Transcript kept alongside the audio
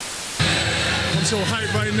I'm so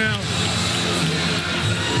hyped right now.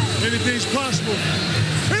 Anything's possible.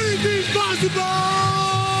 Anything's possible!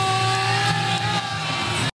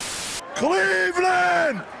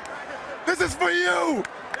 Cleveland! This is for you!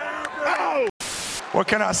 Oh! What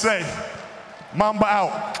can I say? Mamba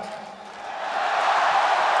out.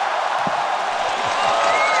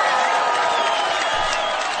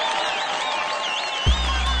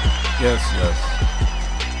 Yes.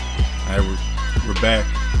 We're back.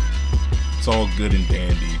 It's all good and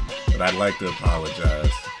dandy, but I'd like to apologize.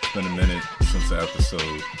 It's been a minute since the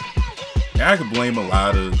episode. And I could blame a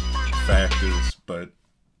lot of factors, but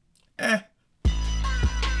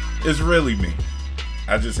it's really me.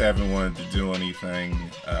 I just haven't wanted to do anything.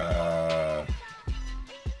 I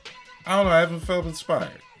don't know. I haven't felt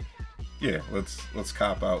inspired. Yeah, let's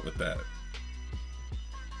cop out with that.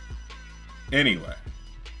 Anyway.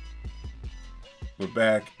 We're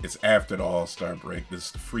back. It's after the All-Star break. This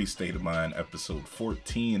is the Free State of Mind, episode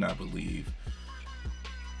 14, I believe.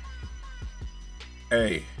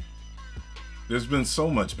 Hey, there's been so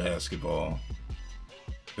much basketball.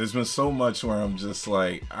 There's been so much where I'm just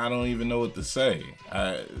like, I don't even know what to say.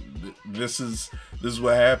 This is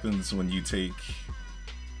what happens when you take,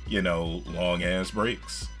 long-ass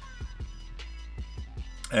breaks.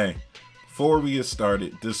 Hey, before we get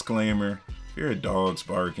started, disclaimer, if you hear dogs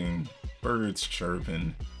barking, birds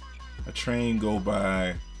chirping, a train go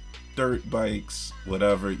by, dirt bikes,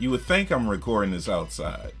 whatever, you would think I'm recording this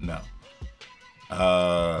outside. No.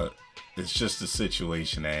 It's just a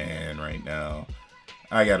situation at hand right now.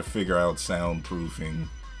 I gotta figure out soundproofing.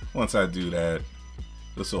 Once I do that,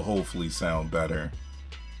 this will hopefully sound better.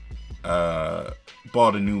 Bought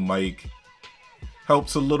a new mic.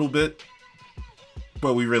 Helps a little bit,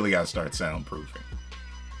 but we really gotta start soundproofing.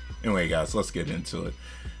 Anyway, guys, let's get into it.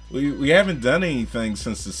 We haven't done anything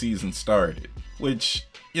since the season started, which,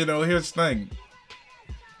 here's the thing.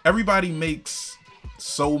 Everybody makes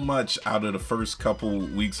so much out of the first couple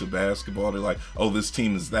weeks of basketball. They're like, oh, this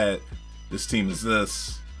team is that, this team is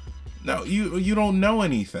this. No, you don't know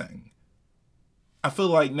anything. I feel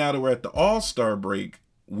like now that we're at the All-Star break,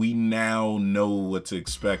 we now know what to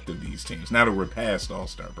expect of these teams. Now that we're past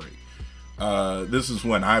All-Star break. This is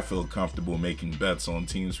when I feel comfortable making bets on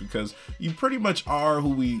teams because you pretty much are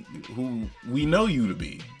who we know you to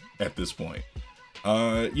be at this point.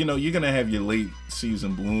 You're going to have your late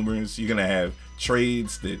season bloomers. You're going to have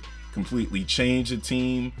trades that completely change a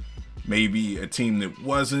team. Maybe a team that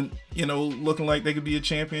wasn't, looking like they could be a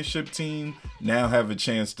championship team now have a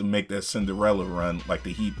chance to make that Cinderella run like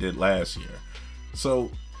the Heat did last year. So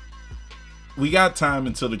we got time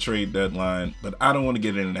until the trade deadline, but I don't want to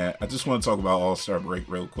get into that. I just want to talk about All-Star break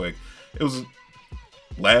real quick. It was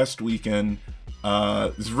last weekend.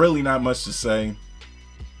 There's really not much to say.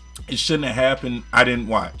 It shouldn't have happened. I didn't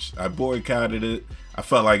watch. I boycotted it. I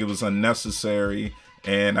felt like it was unnecessary,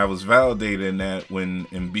 and I was validated in that when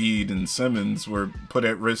Embiid and Simmons were put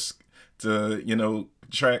at risk to,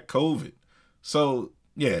 track COVID. So,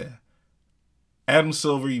 yeah. Adam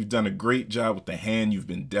Silver, you've done a great job with the hand you've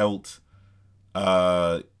been dealt.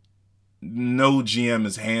 No GM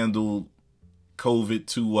has handled COVID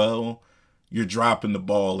too well. You're dropping the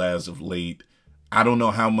ball as of late. I don't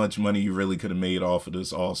know how much money you really could have made off of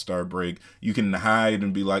this All-Star break. You can hide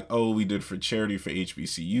and be like, oh, we did for charity for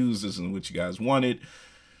HBCUs. This isn't what you guys wanted.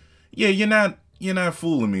 Yeah, you're not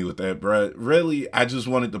fooling me with that, bro. Really, I just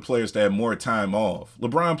wanted the players to have more time off.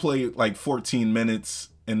 LeBron played like 14 minutes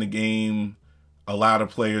in the game. A lot of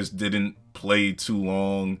players didn't play too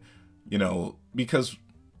long, because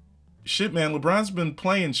shit, man, LeBron's been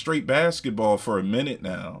playing straight basketball for a minute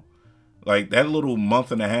now. Like that little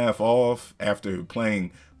month and a half off after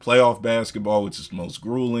playing playoff basketball, which is the most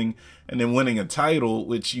grueling, and then winning a title,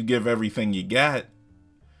 which you give everything you got.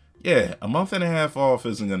 Yeah, a month and a half off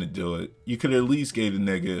isn't going to do it. You could at least give the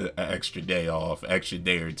nigga an extra day off, extra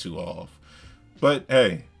day or two off. But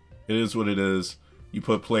hey, it is what it is. You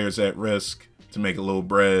put players at risk to make a little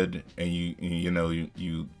bread, and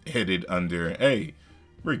you hit it under, hey,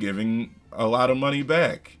 we're giving a lot of money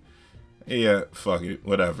back. Yeah, fuck it,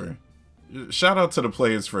 whatever. Shout out to the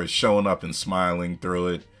players for showing up and smiling through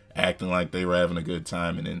it, acting like they were having a good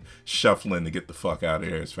time, and then shuffling to get the fuck out of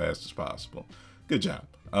here as fast as possible. Good job.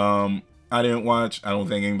 I didn't watch. I don't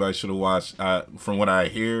think anybody should have watched. From what I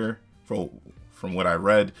hear, from what I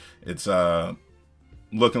read, it's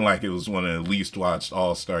looking like it was one of the least watched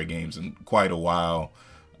All-Star games in quite a while.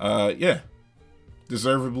 Yeah,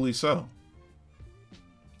 deservedly so.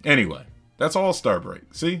 Anyway, that's All-Star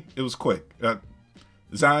break. See, it was quick.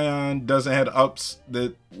 Zion doesn't have ups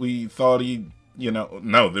that we thought he,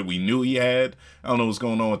 that we knew he had. I don't know what's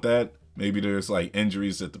going on with that. Maybe there's like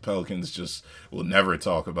injuries that the Pelicans just will never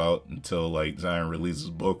talk about until like Zion releases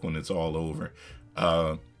a book when it's all over.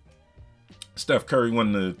 Steph Curry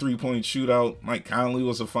won the 3-point shootout. Mike Conley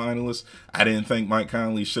was a finalist. I didn't think Mike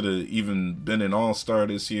Conley should have even been an all-star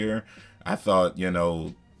this year. I thought,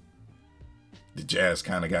 the Jazz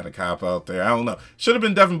kind of got a cop out there. I don't know. Should have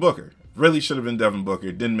been Devin Booker. Really should have been Devin Booker.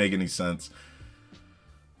 It didn't make any sense.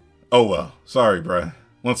 Oh well. Sorry, bruh.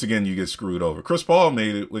 Once again, you get screwed over. Chris Paul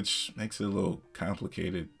made it, which makes it a little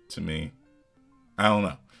complicated to me. I don't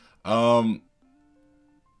know.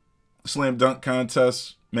 Slam dunk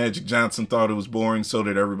contest. Magic Johnson thought it was boring. So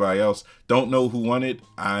did everybody else. Don't know who won it.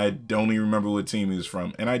 I don't even remember what team he was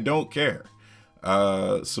from. And I don't care.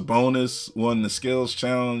 Sabonis won the skills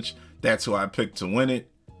challenge. That's who I picked to win it.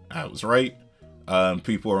 I was right.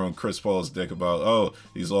 People are on Chris Paul's dick about,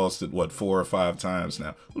 he's lost it, 4 or 5 times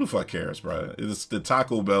now. Who the fuck cares, bro? It's the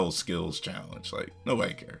Taco Bell skills challenge. Like,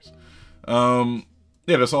 nobody cares.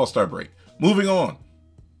 That's All-Star break. Moving on.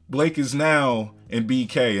 Blake is now in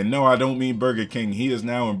BK. And no, I don't mean Burger King. He is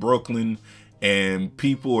now in Brooklyn. And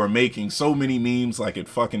people are making so many memes like it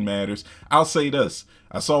fucking matters. I'll say this.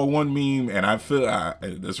 I saw one meme and I feel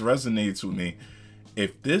this resonates with me.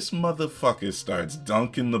 If this motherfucker starts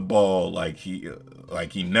dunking the ball like he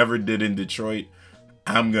never did in Detroit,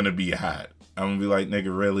 I'm gonna be hot. I'm gonna be like,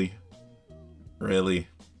 nigga, really?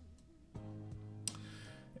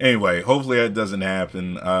 Anyway, hopefully that doesn't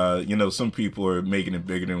happen. Some people are making it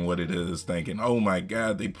bigger than what it is, thinking, oh my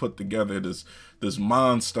God, they put together this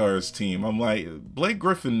Monstars team. I'm like, Blake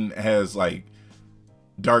Griffin has like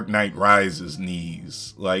Dark Knight Rises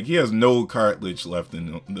knees. Like, he has no cartilage left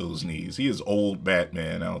in those knees. He is old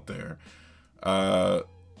Batman out there.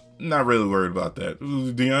 Not really worried about that.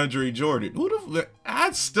 DeAndre Jordan.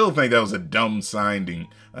 I still think that was a dumb signing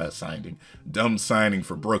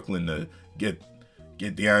for Brooklyn to get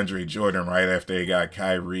DeAndre Jordan right after they got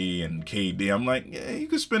Kyrie and KD. I'm like, yeah, you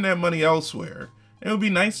could spend that money elsewhere. It would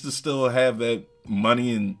be nice to still have that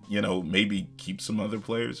money and, maybe keep some other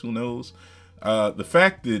players. Who knows? The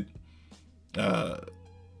fact that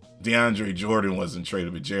DeAndre Jordan wasn't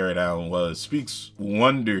traded, but Jared Allen speaks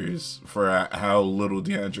wonders for how little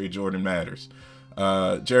DeAndre Jordan matters.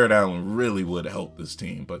 Jared Allen really would help this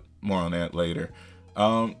team, but more on that later.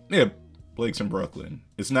 Blake's in Brooklyn.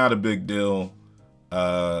 It's not a big deal.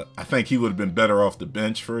 I think he would have been better off the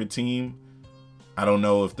bench for a team. I don't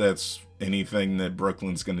know if that's anything that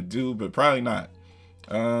Brooklyn's going to do, but probably not.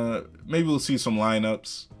 Maybe we'll see some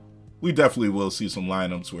lineups. We definitely will see some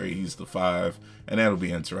lineups where he's the 5, and that'll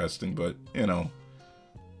be interesting, but,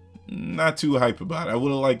 not too hype about it. I would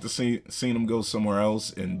have liked to seen him go somewhere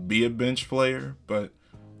else and be a bench player, but,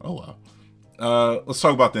 oh well. Let's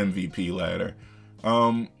talk about the MVP ladder.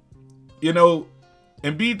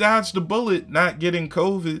 Embiid dodged the bullet not getting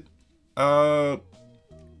COVID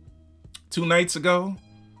 2 nights ago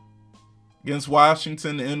against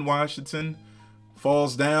Washington in Washington.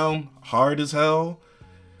 Falls down hard as hell.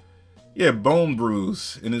 Yeah, bone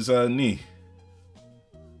bruise in his knee.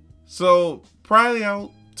 So, probably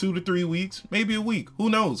out 2 to 3 weeks, maybe a week. Who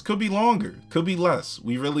knows? Could be longer. Could be less.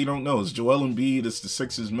 We really don't know. It's Joel Embiid. It's the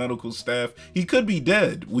Sixers medical staff. He could be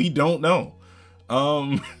dead. We don't know.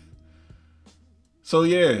 So,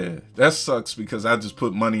 yeah, that sucks because I just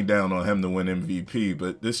put money down on him to win MVP,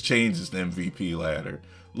 but this changes the MVP ladder.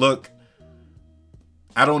 Look,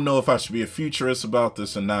 I don't know if I should be a futurist about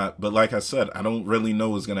this or not, but like I said, I don't really know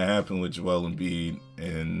what's going to happen with Joel Embiid,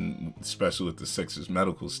 and especially with the Sixers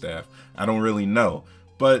medical staff. I don't really know,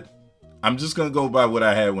 but I'm just going to go by what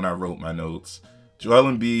I had when I wrote my notes.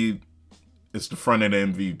 Joel Embiid is the front of the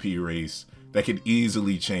MVP race. That could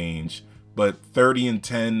easily change, but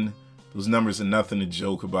 30-10, those numbers are nothing to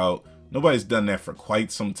joke about. Nobody's done that for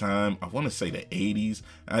quite some time. I want to say the 80s.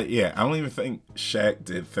 I don't even think Shaq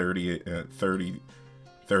did 30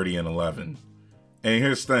 and 11. And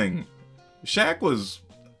here's the thing. Shaq was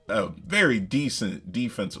a very decent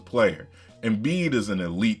defensive player. Embiid is an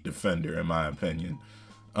elite defender, in my opinion.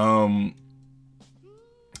 And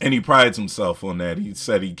he prides himself on that. He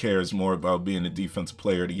said he cares more about being a defensive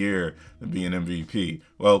player of the year than being MVP.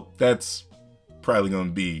 Well, that's probably going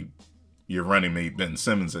to be your running mate Ben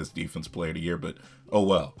Simmons as defensive player of the year, but oh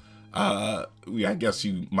well. I guess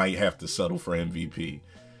you might have to settle for MVP.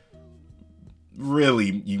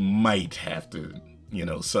 Really, you might have to,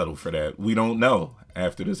 settle for that. We don't know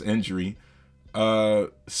after this injury.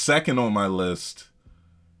 Second on my list,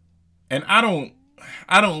 and I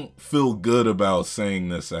don't feel good about saying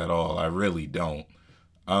this at all. I really don't.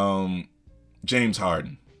 James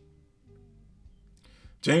Harden.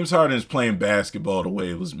 James Harden is playing basketball the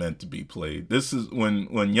way it was meant to be played. This is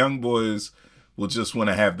when young boys will just want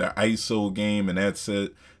to have their ISO game and that's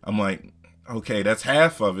it. I'm like, okay, that's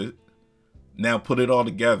half of it. Now put it all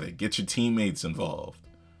together. Get your teammates involved.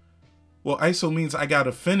 Well, ISO means I got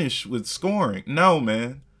to finish with scoring. No,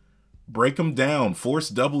 man. Break them down. Force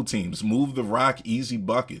double teams. Move the rock. Easy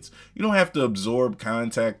buckets. You don't have to absorb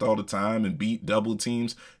contact all the time and beat double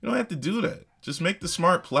teams. You don't have to do that. Just make the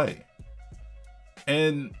smart play.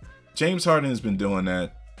 And James Harden has been doing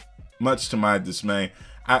that, much to my dismay.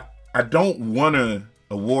 I don't want to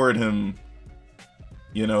award him,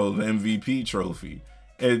 the MVP trophy.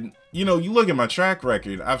 And, you look at my track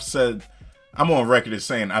record. I've said, I'm on record as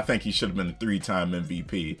saying I think he should have been a 3-time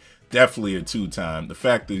MVP. Definitely a 2-time. The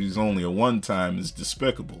fact that he's only a 1-time is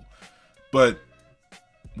despicable. But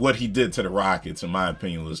what he did to the Rockets, in my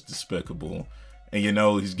opinion, was despicable. And,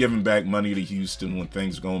 he's giving back money to Houston when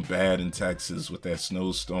things are going bad in Texas with that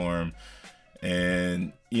snowstorm.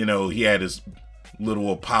 And, he had his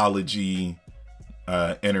little apology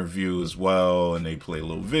interview as well. And they played a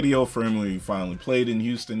little video for him when he finally played in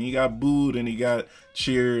Houston. He got booed and he got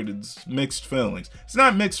cheered. It's mixed feelings. It's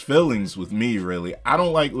not mixed feelings with me, really. I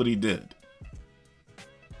don't like what he did.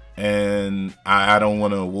 And I don't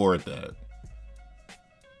want to award that.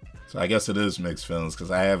 So I guess it is mixed feelings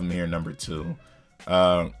because I have him here number 2.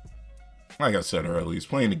 Like I said earlier, he's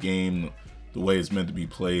playing the game the way it's meant to be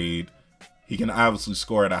played. He can obviously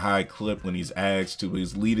score at a high clip when he's asked to, but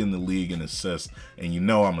he's leading the league in assists,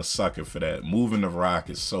 and I'm a sucker for that. Moving the rock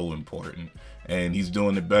is so important, and he's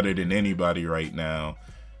doing it better than anybody right now.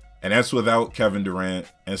 And that's without Kevin Durant,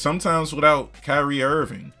 and sometimes without Kyrie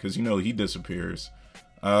Irving, because, he disappears.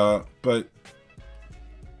 But,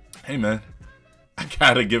 hey, man, I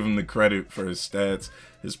gotta give him the credit for his stats,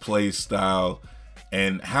 his play style,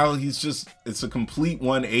 and how it's a complete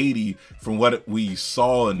 180 from what we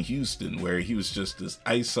saw in Houston, where he was just this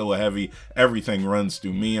ISO heavy, everything runs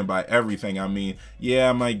through me. And by everything, I mean,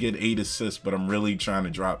 I might get 8 assists, but I'm really trying to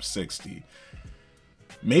drop 60.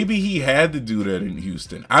 Maybe he had to do that in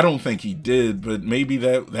Houston. I don't think he did, but maybe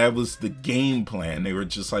that was the game plan. They were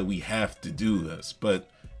just like, we have to do this. But,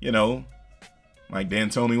 Mike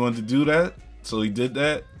D'Antoni wanted to do that, so he did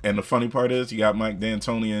that. And the funny part is, you got Mike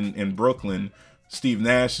D'Antoni in Brooklyn. Steve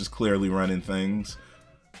Nash is clearly running things.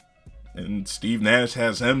 And Steve Nash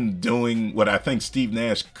has him doing what I think Steve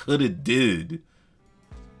Nash could have did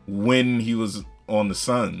when he was on the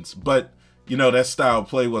Suns. But, that style of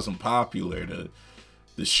play wasn't popular.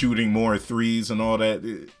 The shooting more threes and all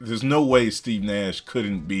that. There's no way Steve Nash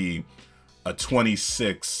couldn't be a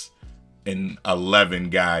 26 and 11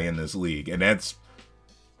 guy in this league. And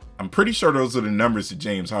I'm pretty sure those are the numbers that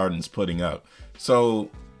James Harden's putting up. So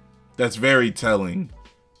that's very telling,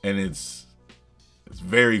 and it's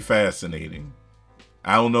very fascinating.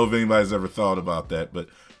 I don't know if anybody's ever thought about that, but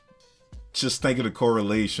just think of the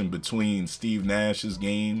correlation between Steve Nash's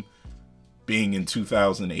game being in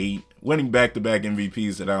 2008, winning back-to-back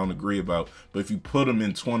MVPs that I don't agree about, but if you put him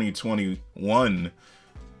in 2021,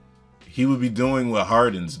 he would be doing what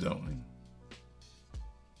Harden's doing.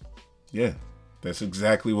 Yeah, that's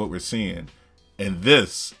exactly what we're seeing. And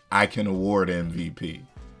this, I can award MVP.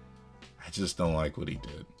 I just don't like what he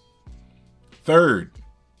did. Third,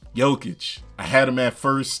 Jokic. I had him at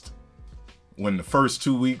first when the first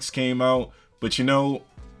 2 weeks came out, but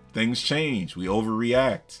things change. We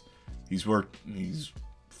overreact. He's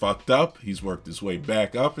fucked up. He's worked his way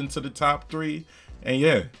back up into the top 3.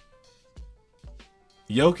 And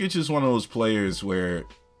Jokic is one of those players where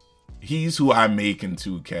he's who I make in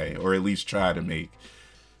 2K, or at least try to make.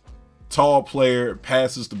 Tall player,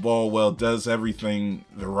 passes the ball well, does everything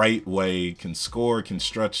the right way, can score, can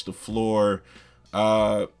stretch the floor.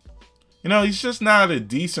 He's just not a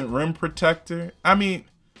decent rim protector. I mean,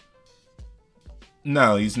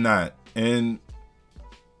 no, he's not. And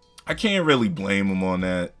I can't really blame him on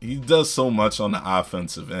that. He does so much on the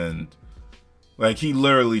offensive end. Like, he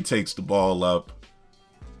literally takes the ball up.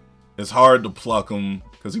 It's hard to pluck him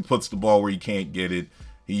because he puts the ball where he can't get it.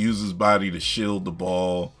 He uses his body to shield the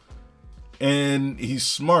ball. And he's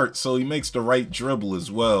smart, so he makes the right dribble as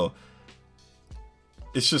well.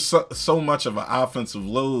 It's just so much of an offensive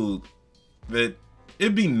load that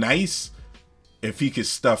it'd be nice if he could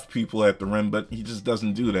stuff people at the rim, but he just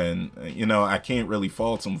doesn't do that. And, I can't really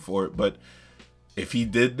fault him for it. But if he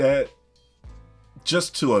did that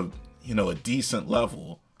just to a decent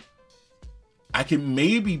level, I can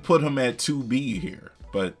maybe put him at 2B here,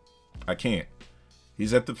 but I can't.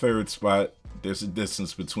 He's at the 3rd spot. There's a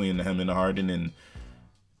distance between him and Harden, and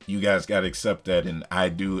you guys got to accept that, and I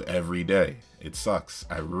do every day. It sucks.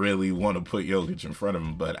 I really want to put Jokic in front of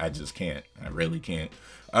him, but I just can't. I really can't.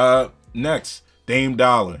 Next, Dame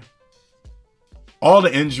Dollar. all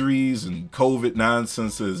the injuries and COVID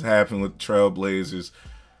nonsense that has happened with the Trailblazers,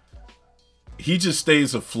 he just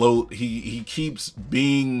stays afloat. He keeps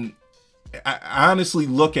being. I honestly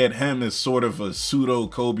look at him as sort of a pseudo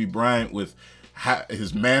Kobe Bryant with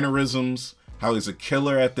his mannerisms, how he's a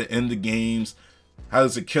killer at the end of games, how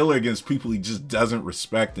he's a killer against people he just doesn't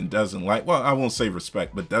respect and doesn't like. Well, I won't say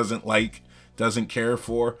respect, but doesn't like, doesn't care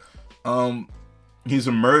for. He's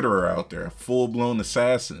a murderer out there, a full-blown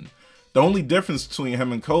assassin. The only difference between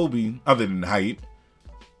him and Kobe, other than height,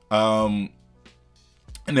 and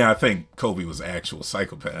then I think Kobe was an actual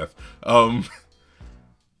psychopath.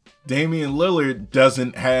 Damian Lillard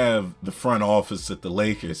doesn't have the front office that the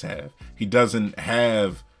Lakers have. He doesn't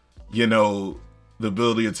have, the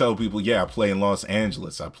ability to tell people, yeah, I play in Los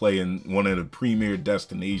Angeles. I play in one of the premier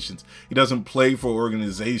destinations. He doesn't play for an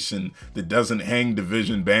organization that doesn't hang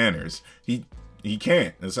division banners. He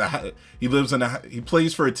can't. He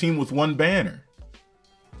plays for a team with one banner,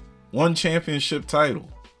 one championship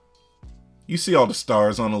title. You see all the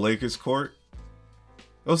stars on the Lakers court.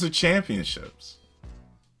 Those are championships.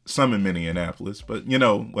 Some in Minneapolis, but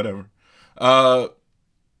whatever.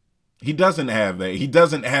 He doesn't have that. He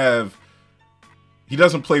doesn't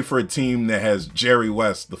play for a team that has Jerry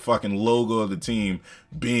West, the fucking logo of the team,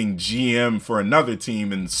 being GM for another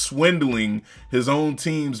team and swindling his own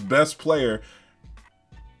team's best player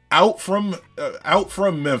out from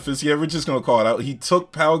Memphis. Yeah, we're just gonna call it out. He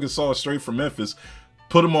took Pau Gasol straight from Memphis,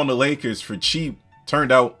 put him on the Lakers for cheap.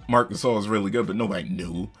 Turned out Marc Gasol is really good, but nobody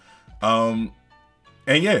knew.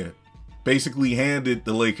 And yeah, basically handed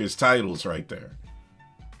the Lakers titles right there.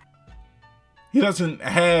 He doesn't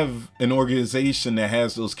have an organization that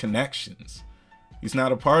has those connections. He's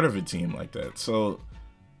not a part of a team like that. So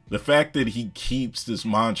the fact that he keeps this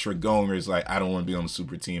mantra going is like, I don't want to be on a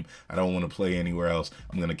super team. I don't want to play anywhere else.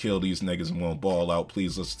 I'm going to kill these niggas. I'm going to ball out.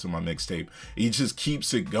 Please listen to my mixtape. He just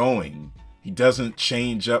keeps it going. He doesn't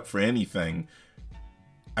change up for anything.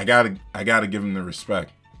 I gotta give him the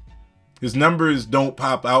respect. His numbers don't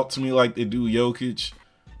pop out to me like they do Jokic,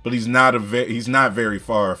 but he's not very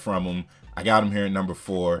far from him. I got him here at number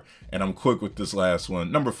 4, and I'm quick with this last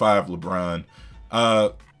one. Number 5, LeBron.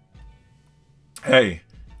 Hey,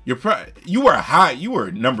 you were hot. You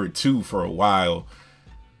were number 2 for a while,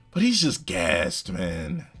 but he's just gassed,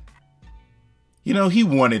 man. He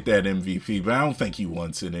wanted that MVP, but I don't think he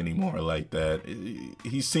wants it anymore like that.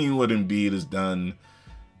 He's seen what Embiid has done.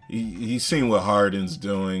 He's seen what Harden's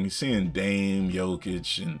doing. He's seeing Dame,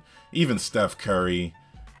 Jokic, and even Steph Curry,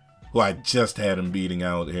 who I just had him beating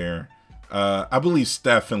out here. I believe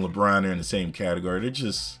Steph and LeBron are in the same category. They're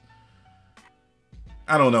just,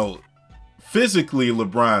 I don't know. Physically,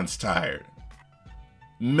 LeBron's tired.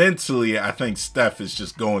 Mentally, I think Steph is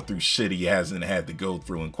just going through shit he hasn't had to go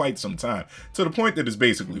through in quite some time, to the point that it's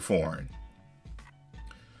basically foreign.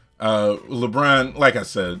 LeBron, like I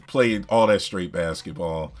said, played all that straight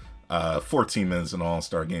basketball, 14 minutes in an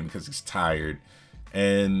all-star game because he's tired,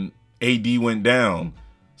 and AD went down.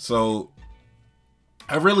 So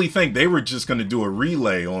I really think they were just going to do a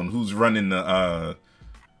relay on who's running the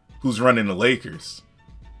Lakers.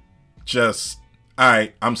 Just, all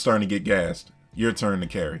right, I'm starting to get gassed. Your turn to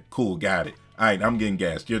carry. Cool, got it. All right, I'm getting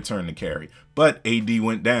gassed. Your turn to carry. But AD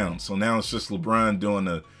went down, so now it's just LeBron doing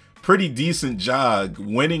a pretty decent job,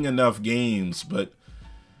 winning enough games, but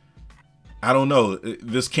I don't know.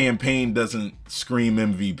 This campaign doesn't scream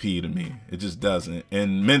MVP to me. It just doesn't.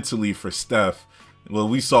 And mentally for Steph, well,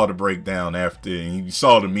 we saw the breakdown after, and you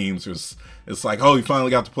saw the memes. It's like, oh, he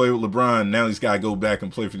finally got to play with LeBron. Now he's got to go back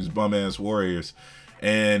and play for these bum-ass Warriors.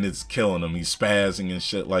 And it's killing him. He's spazzing and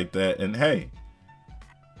shit like that. And hey,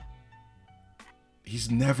 he's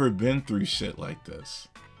never been through shit like this.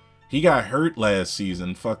 He got hurt last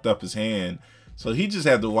season, fucked up his hand, so he just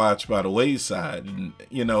had to watch by the wayside. And,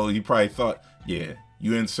 he probably thought, yeah,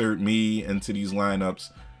 you insert me into these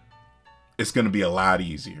lineups, it's going to be a lot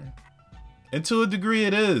easier. And to a degree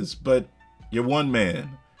it is, but you're one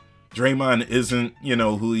man. Draymond isn't,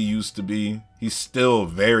 who he used to be. He's still a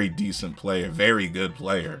very decent player, very good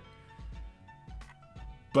player.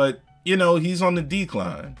 But, he's on the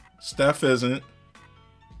decline. Steph isn't.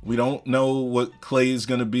 We don't know what Klay's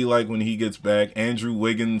going to be like when he gets back. Andrew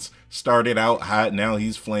Wiggins started out hot. Now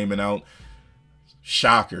he's flaming out.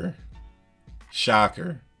 Shocker.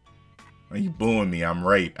 Are you booing me? I'm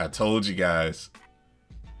right. I told you guys.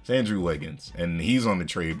 It's Andrew Wiggins. And he's on the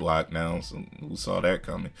trade block now. So who saw that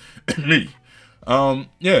coming? Me.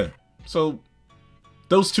 Yeah. So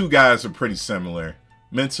those two guys are pretty similar.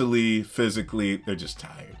 Mentally, physically, they're just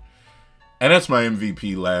tired. And that's my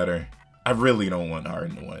MVP ladder. I really don't want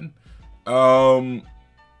Harden to win.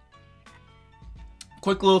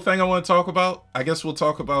 quick little thing I want to talk about. I guess we'll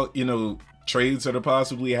talk about, trades that are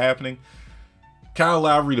possibly happening. Kyle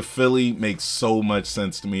Lowry to Philly makes so much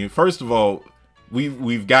sense to me. First of all,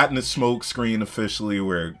 we've gotten the smoke screen officially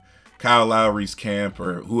where Kyle Lowry's camp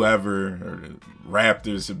or whoever or the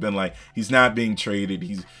Raptors have been like, he's not being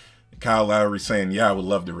traded. Kyle Lowry saying, yeah, I would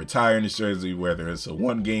love to retire in this jersey, whether it's a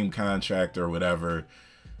 1-game contract or whatever.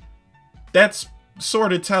 That's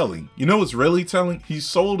sort of telling. You know what's really telling? He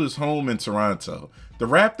sold his home in Toronto. The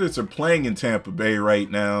Raptors are playing in Tampa Bay right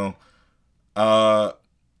now.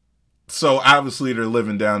 So obviously they're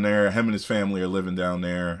living down there. Him and his family are living down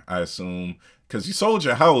there, I assume. Because you sold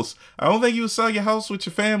your house. I don't think you would sell your house with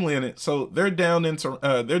your family in it. So they're down in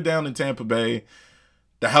Tampa Bay.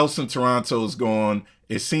 The house in Toronto is gone.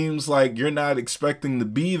 It seems like you're not expecting to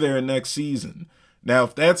be there next season. Now,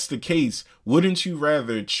 if that's the case, wouldn't you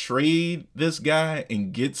rather trade this guy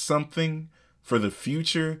and get something for the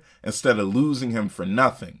future instead of losing him for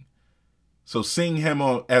nothing? So seeing him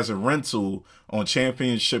as a rental on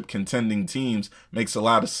championship contending teams makes a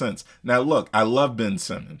lot of sense. Now, look, I love Ben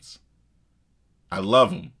Simmons. I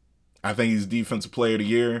love him. I think he's Defensive Player of the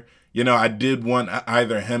Year. I did want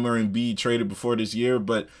either him or Embiid traded before this year,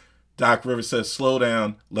 but Doc Rivers says, slow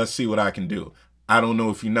down. Let's see what I can do. I don't know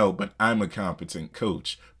if you know, but I'm a competent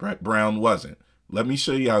coach. Brett Brown wasn't. Let me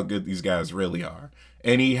show you how good these guys really are.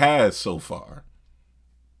 And he has so far.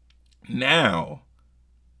 Now,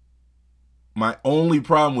 my only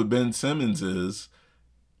problem with Ben Simmons is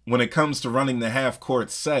when it comes to running the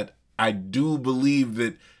half-court set, I do believe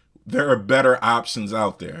that there are better options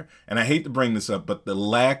out there. And I hate to bring this up, but the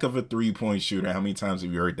lack of a three-point shooter, how many times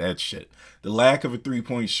have you heard that shit? The lack of a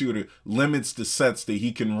three-point shooter limits the sets that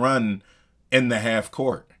he can run in the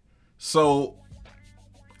half-court. So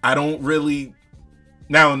I don't really...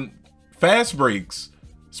 Now, in fast breaks,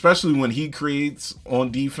 especially when he creates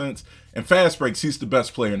on defense, in fast breaks, he's the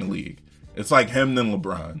best player in the league. It's like him then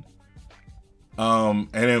LeBron. And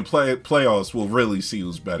in playoffs, we'll really see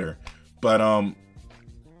who's better. But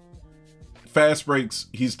fast breaks,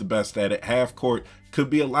 he's the best at it. Half court could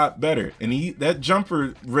be a lot better. And that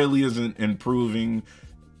jumper really isn't improving.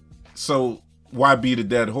 So why beat a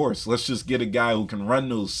dead horse? Let's just get a guy who can run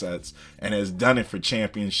those sets and has done it for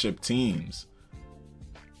championship teams.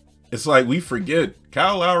 It's like we forget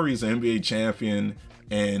Kyle Lowry's an NBA champion.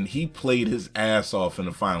 And he played his ass off in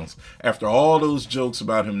the finals. After all those jokes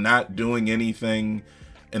about him not doing anything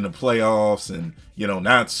in the playoffs and,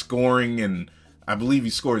 not scoring. And I believe he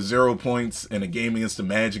scored 0 points in a game against the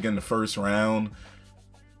Magic in the first round.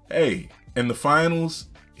 Hey, in the finals,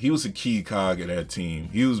 he was a key cog of that team.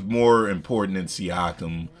 He was more important than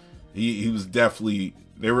Siakam. He was definitely...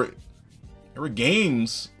 There were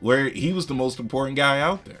games where he was the most important guy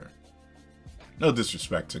out there. No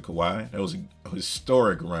disrespect to Kawhi. That was a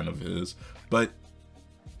historic run of his. But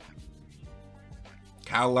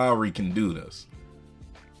Kyle Lowry can do this.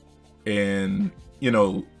 And,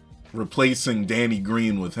 replacing Danny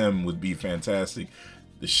Green with him would be fantastic.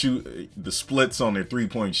 The splits on their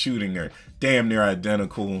three-point shooting are damn near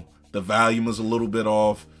identical. The volume is a little bit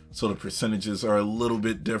off, so the percentages are a little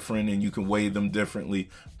bit different and you can weigh them differently.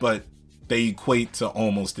 But they equate to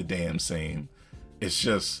almost the damn same. It's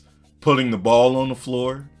just... putting the ball on the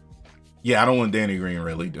floor. Yeah, I don't want Danny Green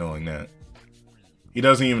really doing that. He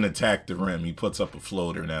doesn't even attack the rim. He puts up a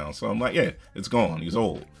floater now. So I'm like, yeah, it's gone. He's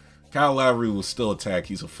old. Kyle Lowry will still attack.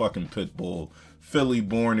 He's a fucking pit bull. Philly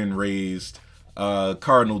born and raised.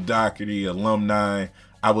 Cardinal Doherty alumni.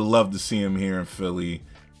 I would love to see him here in Philly.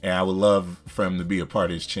 And I would love for him to be a part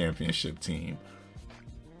of his championship team.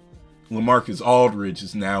 LaMarcus Aldridge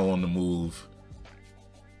is now on the move.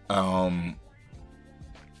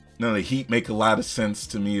 Now, the Heat make a lot of sense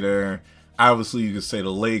to me there. Obviously, you could say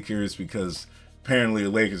the Lakers because apparently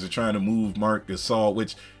the Lakers are trying to move Marc Gasol,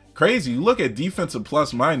 which, crazy. You look at defensive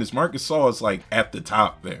plus minus, Marc Gasol is like at the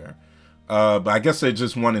top there. But I guess they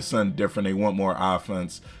just wanted something different. They want more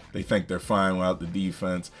offense. They think they're fine without the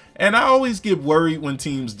defense. And I always get worried when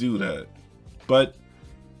teams do that. But,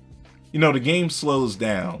 the game slows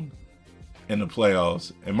down in the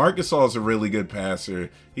playoffs. And Marc Gasol is a really good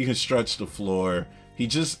passer. He can stretch the floor. He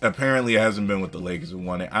just apparently hasn't been with the Lakers who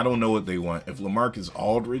want it. I don't know what they want. If LaMarcus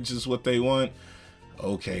Aldridge is what they want,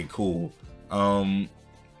 okay, cool. I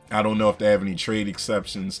don't know if they have any trade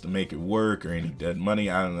exceptions to make it work or any dead money.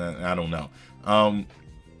 I don't know.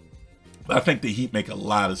 But I think the Heat make a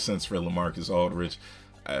lot of sense for LaMarcus Aldridge.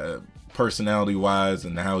 Personality-wise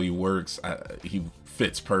and how he works, he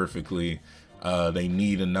fits perfectly. They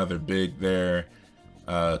need another big there.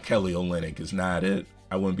 Kelly Olynyk is not it.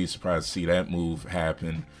 I wouldn't be surprised to see that move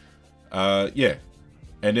happen. Yeah.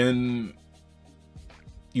 And then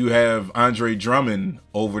You have Andre Drummond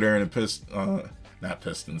over there in the not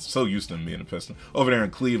Pistons. So used to him being a Piston. Over there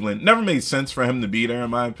in Cleveland. Never made sense for him to be there,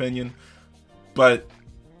 in my opinion. But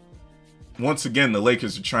once again, the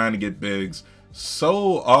Lakers are trying to get bigs.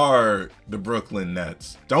 So are the Brooklyn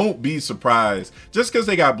Nets. Don't be surprised. Just because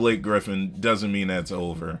they got Blake Griffin doesn't mean that's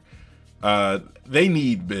over. They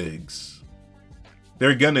need bigs.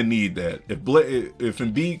 They're going to need that. If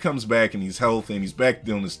Embiid comes back and he's healthy and he's back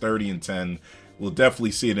doing his 30 and 10, we'll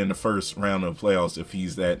definitely see it in the first round of playoffs if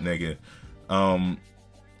he's that nigga. And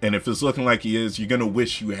if it's looking like he is, you're going to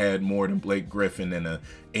wish you had more than Blake Griffin and a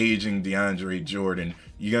aging DeAndre Jordan.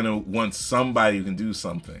 You're going to want somebody who can do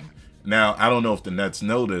something. Now, I don't know if the Nets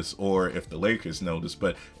know this or if the Lakers know this,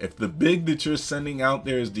 but if the big that you're sending out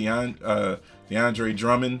there is DeAndre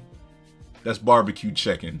Drummond, that's barbecue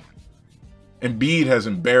chicken. Embiid has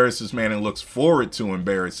embarrassed this man and looks forward to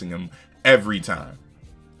embarrassing him every time.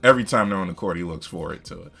 Every time they're on the court, he looks forward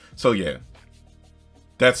to it. So, yeah,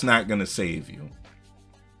 that's not going to save you.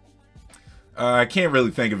 I can't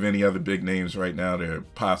really think of any other big names right now that are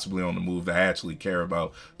possibly on the move that I actually care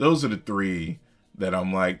about. Those are the three that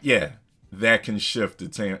I'm like, yeah, that can shift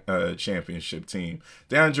the championship team.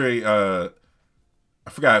 DeAndre, I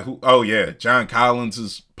forgot who. Oh, yeah, John Collins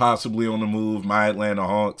is possibly on the move. My Atlanta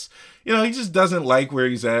Hawks. You know, he just doesn't like where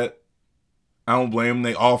he's at. I don't blame him.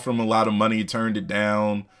 They offered him a lot of money. He turned it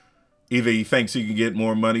down. Either he thinks he can get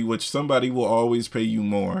more money, which somebody will always pay you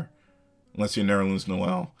more. Unless you're Nerlens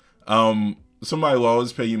Noel. Somebody will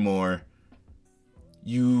always pay you more.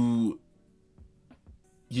 He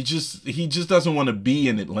just doesn't want to be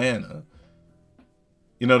in Atlanta.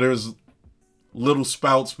 You know, there's little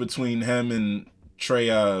spouts between him and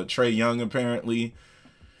Trae Young, apparently.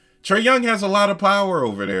 Trae Young has a lot of power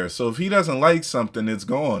over there, so if he doesn't like something, it's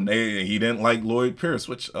gone. He didn't like Lloyd Pierce,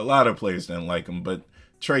 which a lot of players didn't like him, but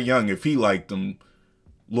Trae Young, if he liked him,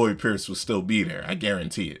 Lloyd Pierce would still be there. I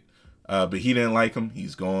guarantee it. But he didn't like him.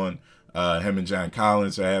 He's gone. Him and John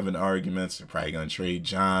Collins are having arguments. They're probably going to trade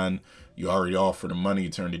John. You already offered the money. You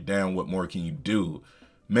turned it down. What more can you do?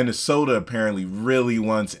 Minnesota apparently really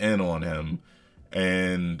wants in on him.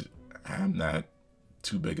 And I'm not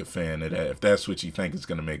too big a fan of that. If that's what you think is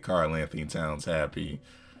going to make Karl Anthony Towns happy,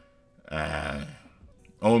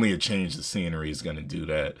 only a change of scenery is going to do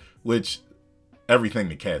that. Which, everything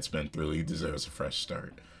the cat's been through, he deserves a fresh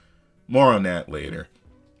start. More on that later.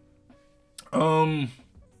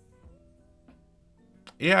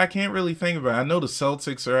 Yeah, I can't really think about it. I know the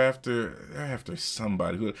Celtics are after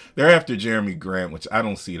somebody. They're after Jeremy Grant, which I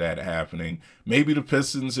don't see that happening. Maybe the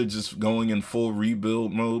Pistons are just going in full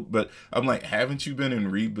rebuild mode, but I'm like, haven't you been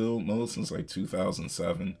in rebuild mode since like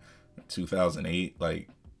 2007, 2008? Like,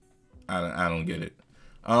 I don't get it.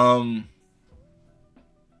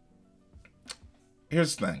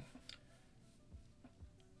 Here's the thing.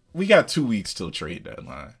 We got 2 weeks till trade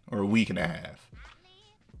deadline, or a week and a half.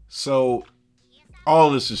 So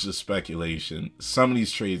all this is just speculation. Some of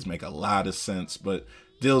these trades make a lot of sense, but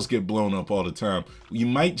deals get blown up all the time. You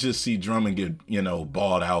might just see Drummond get,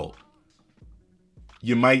 bought out.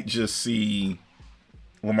 You might just see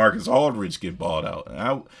LaMarcus Aldridge get bought out.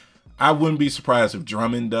 And I wouldn't be surprised if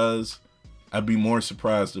Drummond does. I'd be more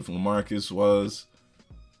surprised if LaMarcus was.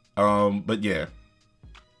 But yeah.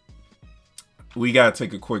 We got to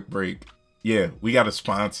take a quick break. Yeah, we got a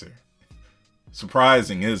sponsor.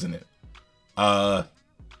 Surprising, isn't it?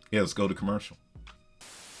 Let's go to commercial.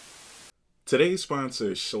 Today's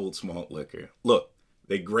sponsor is Schultz Malt Liquor. Look,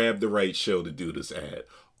 they grabbed the right show to do this ad.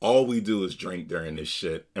 All we do is drink during this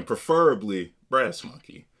shit, and preferably Brass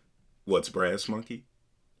Monkey. What's Brass Monkey?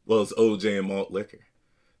 Well, it's OJ and malt liquor.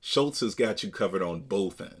 Schultz has got you covered on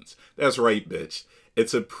both ends. That's right, bitch.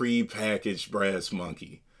 It's a pre-packaged Brass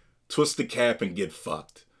Monkey. Twist the cap and get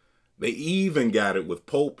fucked. They even got it with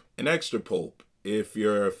pulp and extra pulp if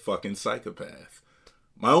you're a fucking psychopath.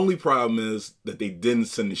 My only problem is that they didn't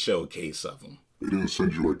send the show a case of them. They didn't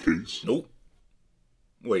send you a case? Nope.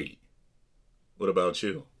 Wait. What about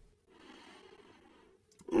you?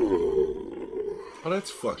 Oh, that's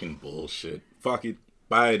fucking bullshit. Fuck it.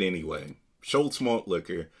 Buy it anyway. Schultz Malt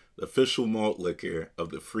Liquor, the official malt liquor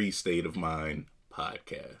of the Free State of Mind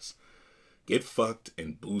podcast. Get fucked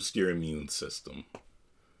and boost your immune system.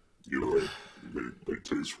 They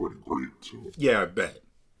taste pretty great, too. Yeah, I bet.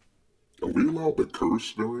 Are we allowed to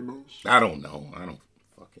curse during this? I don't know. I don't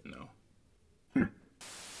fucking know.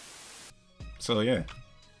 So, yeah.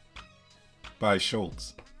 Buy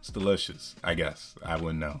Schultz. It's delicious, I guess. I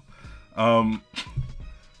wouldn't know.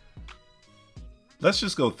 Let's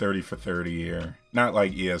just go 30 for 30 here. Not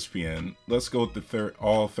like ESPN. Let's go with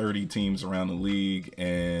all 30 teams around the league,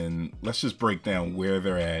 and let's just break down where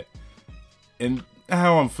they're at. And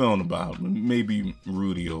how I'm feeling about him. Maybe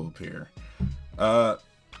Rudy will appear.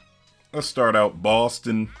 Let's start out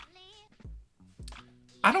Boston.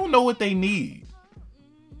 I don't know what they need.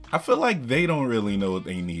 I feel like they don't really know what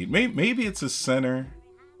they need. Maybe it's a center.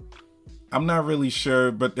 I'm not really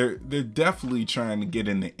sure, but they're definitely trying to get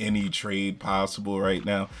into any trade possible right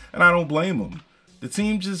now, and I don't blame them. The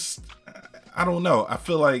team just, I don't know. I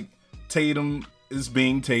feel like Tatum is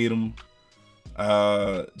being Tatum.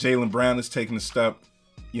 Jaylen Brown is taking a step,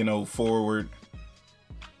 forward.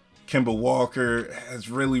 Kemba Walker has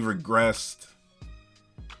really regressed.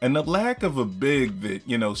 And the lack of a big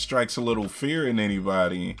that, strikes a little fear in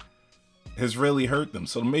anybody has really hurt them.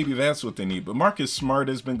 So maybe that's what they need. But Marcus Smart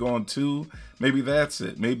has been going too. Maybe that's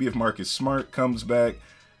it. Maybe if Marcus Smart comes back,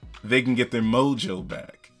 they can get their mojo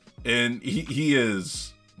back. And he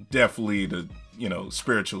is definitely the,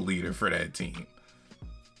 spiritual leader for that team.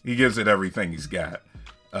 He gives it everything he's got.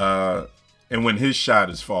 And when his shot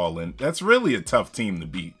is falling, that's really a tough team to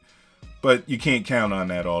beat. But you can't count on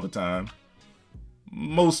that all the time.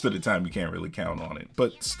 Most of the time, you can't really count on it.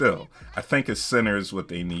 But still, I think a center is what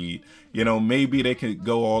they need. Maybe they could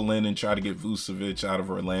go all in and try to get Vucevic out of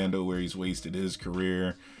Orlando where he's wasted his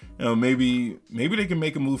career. Maybe they can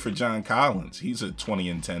make a move for John Collins. He's a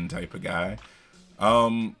 20-10 type of guy.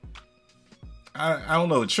 I don't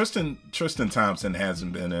know. Tristan Thompson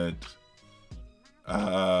hasn't been it.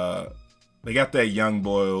 They got that young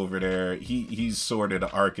boy over there. He's sort of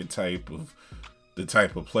the archetype of the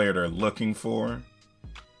type of player they're looking for.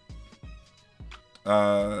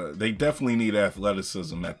 They definitely need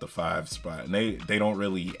athleticism at the 5 spot, and they don't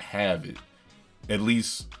really have it. At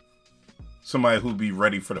least somebody who'd be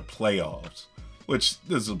ready for the playoffs, which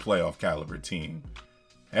this is a playoff caliber team.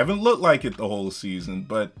 Haven't looked like it the whole season,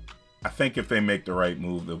 but I think if they make the right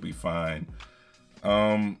move, they'll be fine.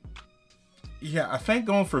 Yeah, I think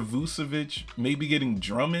going for Vucevic, maybe getting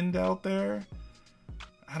Drummond out there.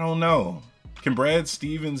 I don't know. Can Brad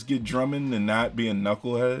Stevens get Drummond and not be a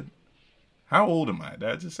knucklehead? How old am I? Did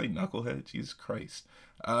I just say knucklehead? Jesus Christ.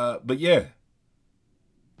 But yeah,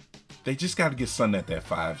 they just got to get something at that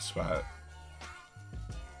 5 spot.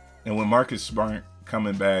 And when Marcus Smart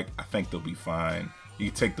coming back, I think they'll be fine. You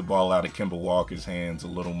can take the ball out of Kemba Walker's hands a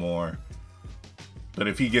little more. But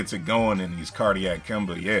if he gets it going and he's cardiac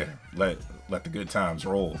Kemba, yeah, let the good times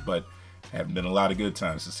roll. But haven't been a lot of good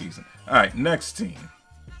times this season. All right, next team.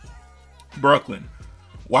 Brooklyn.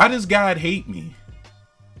 Why does God hate me?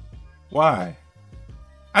 Why?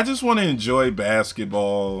 I just want to enjoy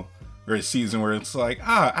basketball or a season where it's like,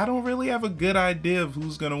 I don't really have a good idea of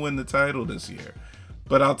who's going to win the title this year.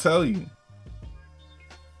 But I'll tell you,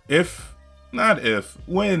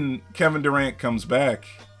 when Kevin Durant comes back,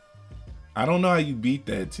 I don't know how you beat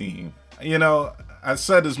that team. I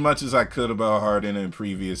said as much as I could about Harden in a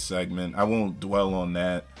previous segment. I won't dwell on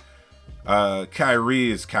that.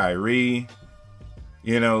 Kyrie is Kyrie.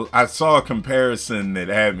 I saw a comparison that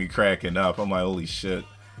had me cracking up. I'm like, holy shit.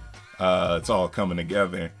 It's all coming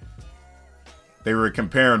together. They were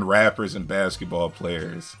comparing rappers and basketball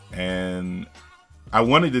players. And I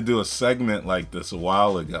wanted to do a segment like this a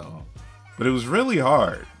while ago. But it was really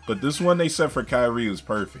hard. But this one they said for Kyrie was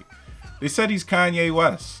perfect. They said he's Kanye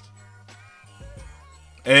West.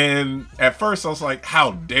 And at first I was like,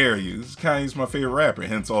 how dare you? Kanye's my favorite rapper,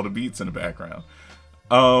 hence all the beats in the background.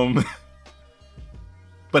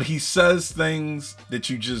 But he says things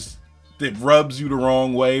that rubs you the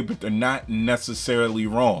wrong way, but they're not necessarily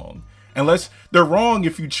wrong. Unless they're wrong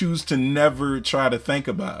if you choose to never try to think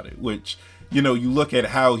about it, which, you look at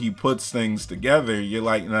how he puts things together, you're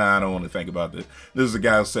like, nah, I don't want to think about this. This is a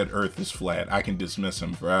guy who said Earth is flat. I can dismiss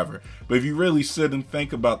him forever. But if you really sit and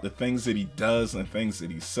think about the things that he does and things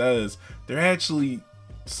that he says, they're actually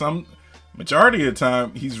majority of the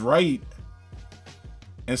time, he's right.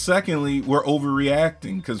 And secondly, we're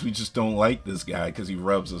overreacting because we just don't like this guy because he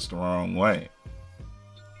rubs us the wrong way.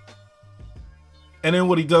 And then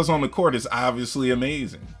what he does on the court is obviously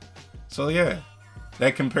amazing. So yeah,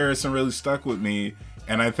 that comparison really stuck with me.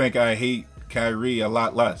 And I think I hate Kyrie a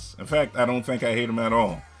lot less. In fact, I don't think I hate him at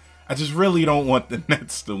all. I just really don't want the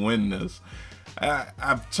Nets to win this.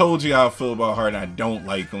 I've told you how I feel about Harden. I don't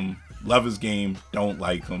like him. Love his game. Don't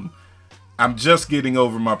like him. I'm just getting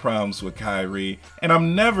over my problems with Kyrie, and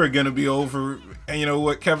I'm never going to be over,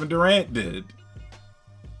 what Kevin Durant did.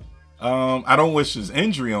 I don't wish his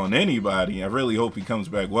injury on anybody. I really hope he comes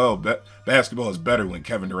back well. Basketball is better when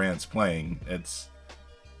Kevin Durant's playing. It's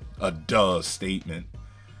a duh statement.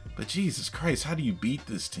 But Jesus Christ, how do you beat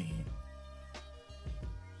this team?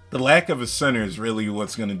 The lack of a center is really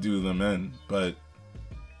what's going to do them in. But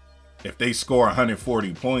if they score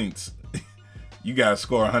 140 points, you got to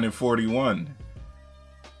score 141.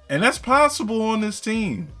 And that's possible on this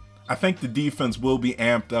team. I think the defense will be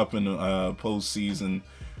amped up in the postseason.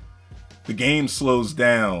 The game slows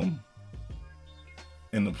down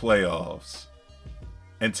in the playoffs.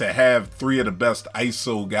 And to have 3 of the best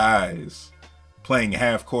ISO guys playing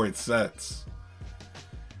half-court sets,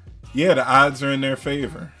 yeah, the odds are in their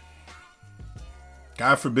favor.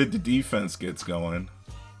 God forbid the defense gets going.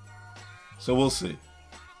 So we'll see.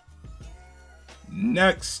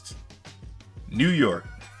 Next, New York.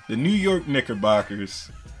 The New York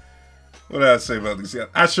Knickerbockers. What did I say about these guys?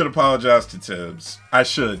 I should apologize to Tibbs. I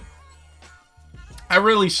should. I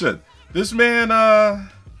really should. This man,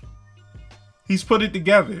 he's put it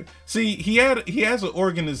together. See, he has an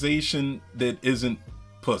organization that isn't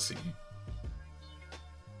pussy.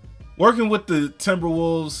 Working with the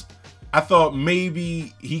Timberwolves, I thought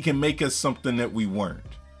maybe he can make us something that we weren't.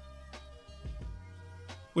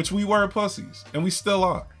 Which we were pussies, and we still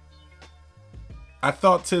are. I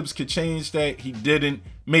thought Tibbs could change that. He didn't.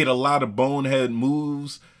 Made a lot of bonehead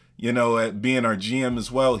moves, you know, at being our GM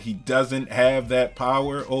as well. He doesn't have that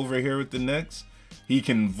power over here with the Knicks. He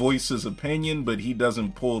can voice his opinion, but he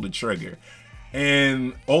doesn't pull the trigger.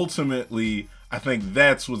 And ultimately, I think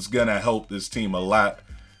that's what's going to help this team a lot.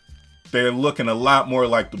 They're looking a lot more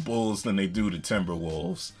like the Bulls than they do the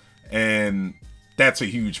Timberwolves. And that's a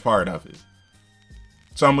huge part of it.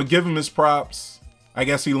 So I'm going to give him his props. I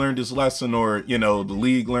guess he learned his lesson, or, you know, the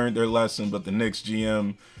league learned their lesson, but the Knicks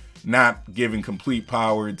GM not giving complete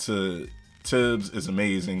power to Tibbs is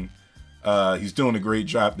amazing. He's doing a great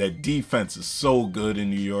job. That defense is so good in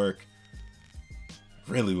New York.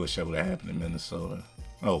 Really wish that would have happened in Minnesota.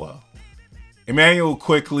 Oh, well. Emmanuel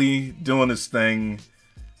Quickley doing his thing.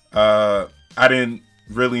 I didn't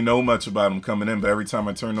really know much about him coming in, but every time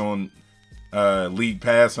I turned on League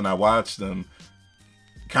Pass and I watched them,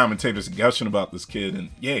 commentators gushing about this kid, and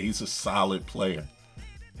yeah, he's a solid player.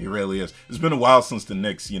 He really is. It's been a while since the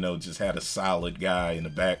Knicks, you know, just had a solid guy in the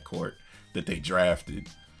backcourt that they drafted.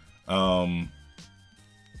 Another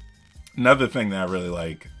thing that I really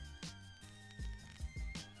like,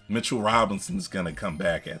 Mitchell Robinson's gonna come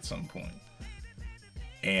back at some point.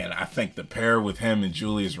 And I think the pair with him and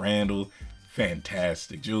Julius Randle,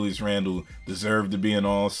 fantastic. Julius Randle deserved to be an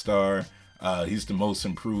all-star. He's the most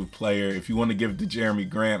improved player. If you want to give it to Jeremy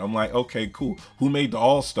Grant, I'm like, okay, cool. Who made the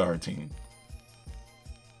all-star team?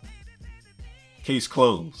 Case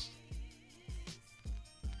closed.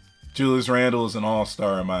 Julius Randle is an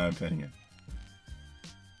all-star in my opinion.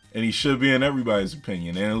 And he should be in everybody's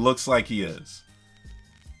opinion. And it looks like he is.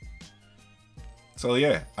 So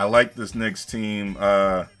yeah, I like this Knicks team.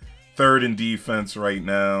 Third in defense right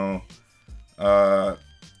now.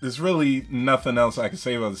 There's really nothing else I can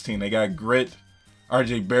say about this team. They got grit.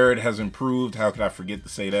 RJ Barrett has improved. How could I forget to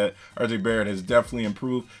say that? RJ Barrett has definitely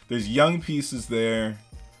improved. There's young pieces there.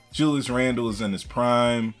 Julius Randle is in his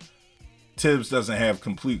prime. Tibbs doesn't have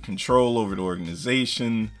complete control over the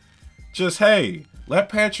organization. Just, hey, let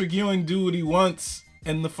Patrick Ewing do what he wants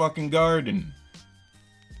in the fucking Garden.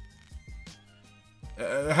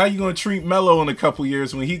 How you going to treat Melo in a couple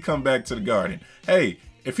years when he come back to the Garden? Hey,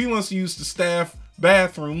 if he wants to use the staff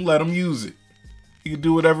bathroom, let him use it. He can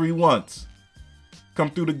do whatever he wants.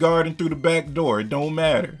 Come through the Garden, through the back door. It don't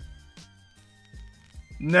matter.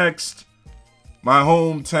 Next, my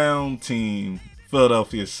hometown team,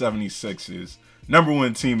 Philadelphia 76ers. Number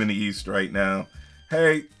 1 team in the East right now.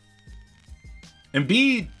 Hey,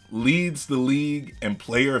 Embiid leads the league in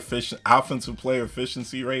offensive player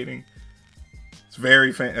efficiency rating. It's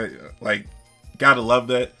very, gotta love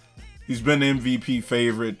that. He's been the MVP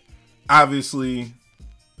favorite. Obviously,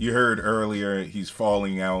 you heard earlier, he's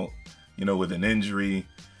falling out, you know, with an injury.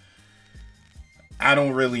 I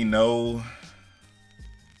don't really know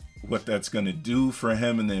what that's going to do for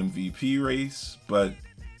him in the MVP race, but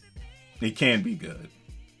it can be good.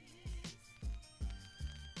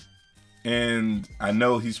 And I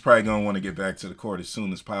know he's probably going to want to get back to the court as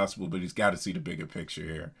soon as possible, but he's got to see the bigger picture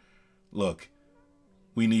here. Look,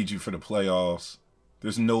 we need you for the playoffs.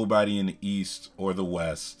 There's nobody in the East or the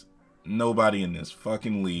West, nobody in this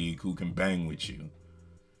fucking league who can bang with you.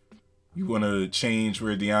 You want to change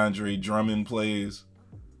where DeAndre Drummond plays?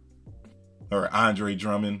 Or Andre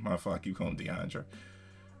Drummond? My fuck, you call him DeAndre.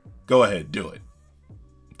 Go ahead, do it.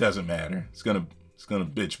 Doesn't matter. It's gonna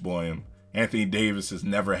bitch boy him. Anthony Davis has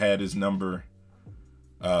never had his number.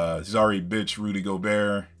 He's already bitched Rudy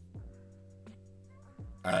Gobert.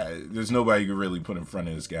 There's nobody you can really put in front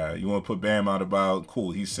of this guy. You want to put Bam Adebayo?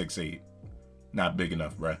 Cool, he's 6'8". Not big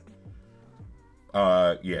enough, bruh.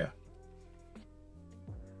 Yeah.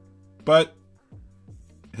 But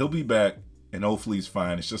he'll be back, and hopefully he's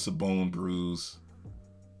fine. It's just a bone bruise.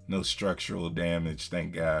 No structural damage,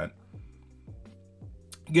 thank God.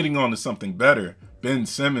 Getting on to something better, Ben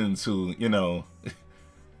Simmons, who,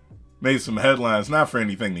 made some headlines, not for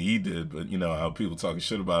anything that he did, but, how people talking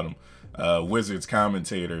shit about him. Wizards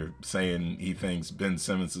commentator saying he thinks Ben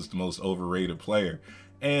Simmons is the most overrated player.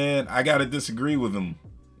 And I got to disagree with him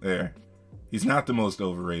there. He's not the most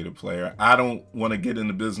overrated player. I don't want to get in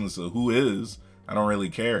the business of who is. I don't really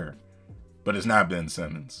care. But it's not Ben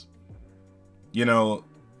Simmons.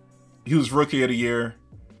 He was Rookie of the Year.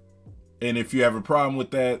 And if you have a problem with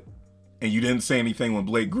that, and you didn't say anything when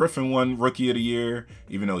Blake Griffin won Rookie of the Year,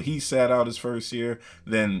 even though he sat out his first year,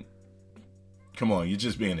 then come on, you're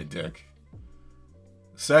just being a dick.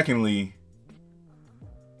 Secondly,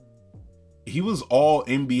 he was all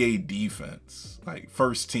NBA defense, like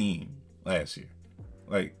first team last year,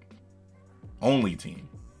 like only team.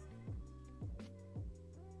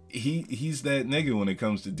 He's that nigga when it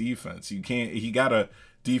comes to defense. He got a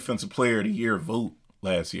defensive player of the year vote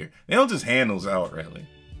last year. They don't just hand those out, really.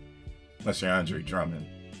 Unless you're Andre Drummond.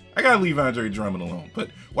 I gotta leave Andre Drummond alone. But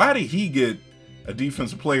why did he get a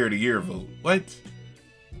defensive player of the year vote? What?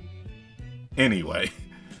 Anyway.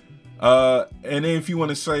 And then if you want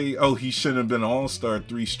to say, he shouldn't have been an all-star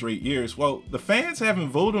 3 straight years. Well, the fans haven't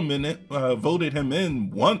voted him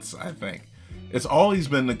in once, I think. It's always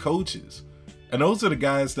been the coaches. And those are the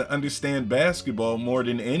guys that understand basketball more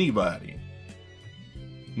than anybody.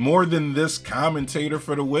 More than this commentator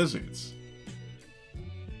for the Wizards.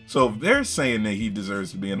 So if they're saying that he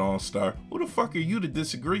deserves to be an all-star, who the fuck are you to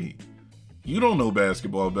disagree? You don't know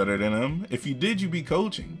basketball better than him. If you did, you'd be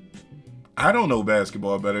coaching. I don't know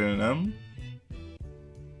basketball better than him.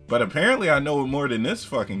 But apparently I know it more than this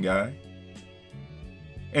fucking guy.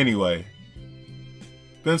 Anyway,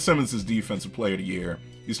 Ben Simmons is Defensive Player of the Year.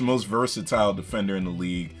 He's the most versatile defender in the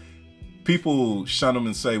league. People shun him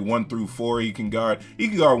and say 1 through 4 he can guard. He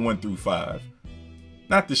can guard 1 through 5.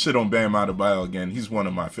 Not to shit on Bam Adebayo again. He's one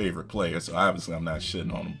of my favorite players, so obviously I'm not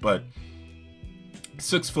shitting on him. But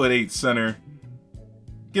 6'8" center.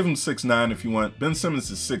 Give him 6'9" if you want. Ben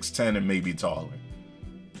Simmons is 6'10" and maybe taller.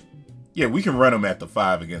 Yeah, we can run him at the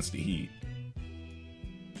 5 against the Heat.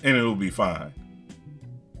 And it'll be fine.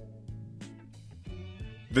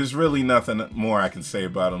 There's really nothing more I can say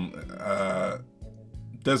about him.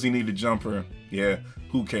 Does he need a jumper? Yeah,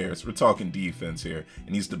 who cares? We're talking defense here,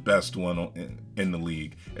 and he's the best one in the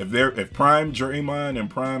league. If prime Draymond and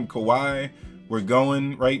prime Kawhi were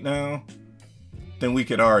going right now, then we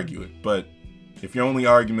could argue it. But if your only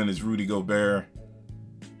argument is Rudy Gobert,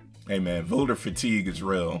 hey man, voter fatigue is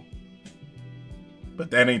real.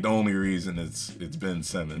 But that ain't the only reason it's Ben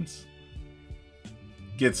Simmons.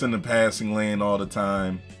 Gets in the passing lane all the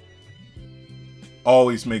time.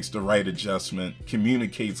 Always makes the right adjustment.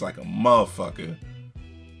 Communicates like a motherfucker.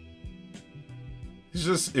 It's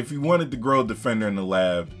just, if you wanted to grow a defender in the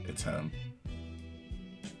lab, it's him.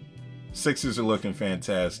 Sixers are looking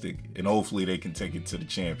fantastic, and hopefully they can take it to the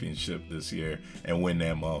championship this year and win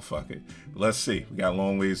that motherfucker. But let's see. We got a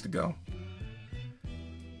long ways to go.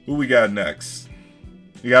 Who we got next?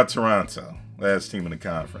 We got Toronto, last team in the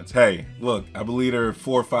conference. Hey, look, I believe they're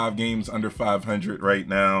 4 or 5 games under 500 right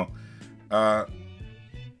now.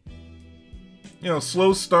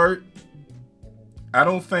 Slow start. I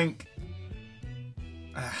don't think...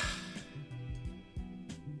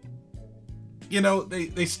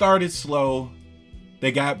 they started slow.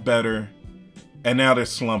 They got better. And now they're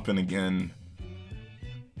slumping again.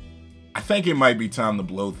 I think it might be time to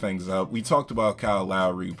blow things up. We talked about Kyle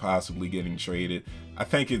Lowry possibly getting traded. I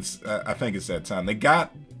think it's that time. They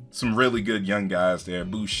got some really good young guys there.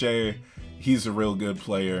 Boucher, he's a real good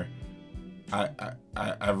player.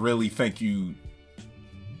 I really think you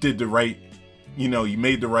did the right, you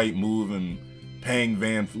made the right move in paying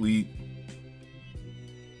Van Fleet,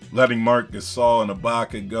 letting Marc Gasol and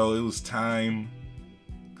Ibaka go. It was time,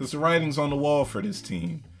 because the writing's on the wall for this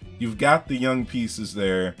team. You've got the young pieces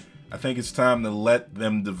there. I think it's time to let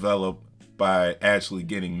them develop by actually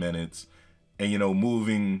getting minutes. And,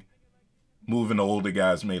 moving the older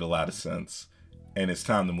guys made a lot of sense. And it's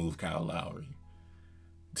time to move Kyle Lowry.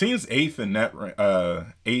 Team's eighth in net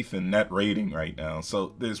rating right now,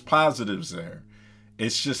 so there's positives there.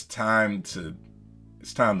 It's just time to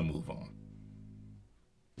move on.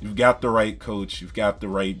 You've got the right coach, you've got the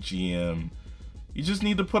right GM. You just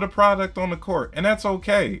need to put a product on the court, and that's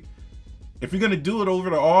okay. If you're gonna do it over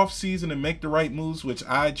the off season and make the right moves, which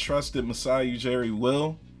I trust that Masai Ujiri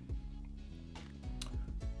will,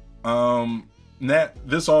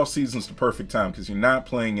 this off season's the perfect time because you're not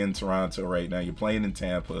playing in Toronto right now. You're playing in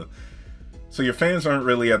Tampa. So your fans aren't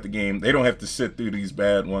really at the game. They don't have to sit through these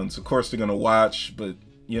bad ones. Of course, they're going to watch, but,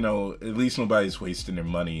 at least nobody's wasting their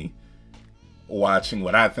money watching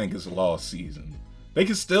what I think is a lost season. They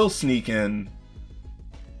can still sneak in.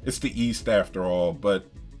 It's the East after all, but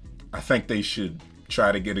I think they should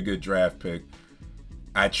try to get a good draft pick.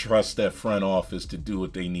 I trust that front office to do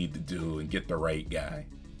what they need to do and get the right guy.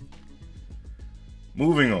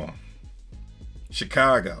 Moving on.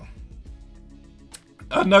 Chicago.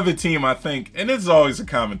 Another team I think, and it's always a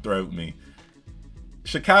common thread with me,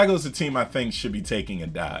 Chicago's a team I think should be taking a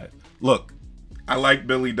dive. Look, I like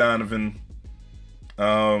Billy Donovan.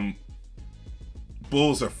 Bulls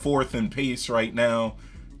are 4th in pace right now.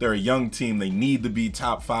 They're a young team. They need to be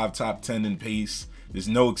top 5, top 10 in pace. There's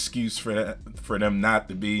no excuse for them not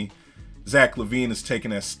to be. Zach LaVine has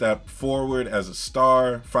taken a step forward as a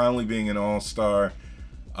star, finally being an all-star.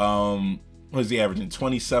 What is he averaging?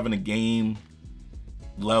 27 a game.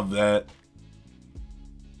 Love that.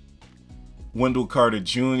 Wendell Carter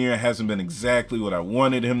Jr. hasn't been exactly what I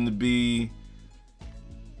wanted him to be.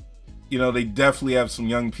 They definitely have some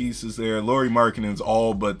young pieces there. Lauri Markkanen's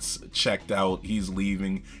all but checked out. He's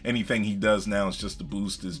leaving. Anything he does now is just to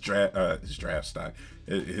boost his draft stock,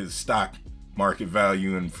 his stock market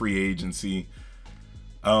value and free agency.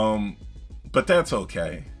 But that's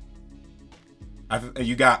okay.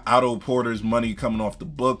 You got Otto Porter's money coming off the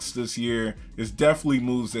books this year. There's definitely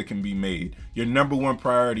moves that can be made. Your number one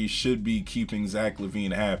priority should be keeping Zach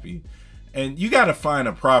LaVine happy. And you got to find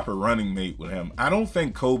a proper running mate with him. I don't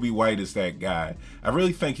think Kobe White is that guy. I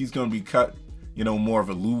really think he's going to be cut, more of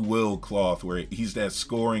a Lou Will cloth where he's that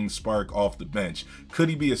scoring spark off the bench. Could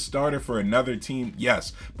he be a starter for another team?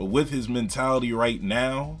 Yes. But with his mentality right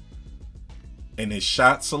now and his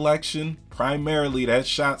shot selection, primarily that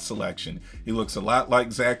shot selection, he looks a lot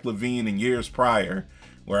like Zach LaVine in years prior,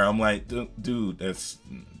 where I'm like, dude, that's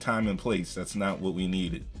time and place. That's not what we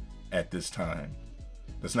needed at this time.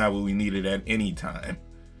 That's not what we needed at any time.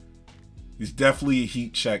 He's definitely a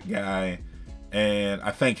heat check guy, and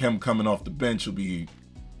I think him coming off the bench will be,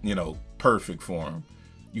 perfect for him.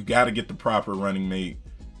 You got to get the proper running mate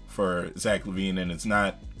for Zach LaVine, and it's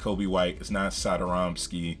not Kobe White, it's not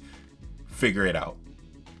Satoransky. Figure it out.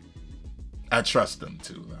 I trust them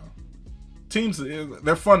too, though. Teams,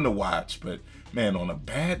 they're fun to watch, but man, on a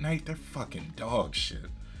bad night, they're fucking dog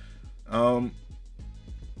shit.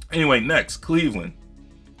 Anyway, next, Cleveland.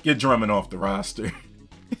 Get Drummond off the roster.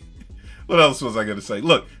 What else was I going to say?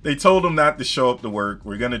 Look, they told him not to show up to work.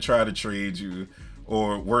 We're going to try to trade you.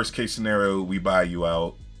 Or worst case scenario, we buy you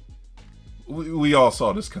out. We all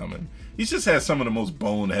saw this coming. He's just had some of the most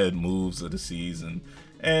bonehead moves of the season.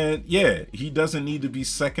 And yeah, he doesn't need to be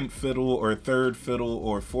second fiddle or third fiddle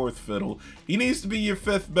or fourth fiddle. He needs to be your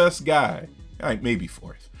 5th best guy. All right, maybe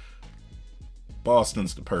 4th.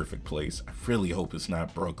 Boston's the perfect place. I really hope it's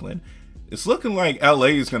not Brooklyn. It's looking like LA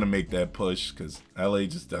is going to make that push because LA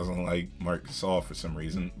just doesn't like Marc Gasol for some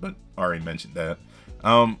reason, but I already mentioned that.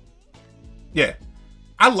 Yeah,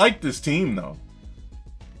 I like this team though.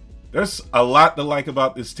 There's a lot to like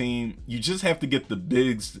about this team. You just have to get the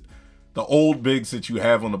bigs, the old bigs that you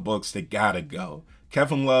have on the books, they got to go.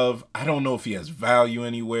 Kevin Love, I don't know if he has value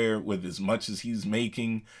anywhere with as much as he's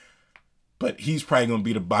making, but he's probably going to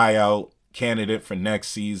be the buyout candidate for next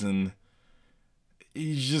season.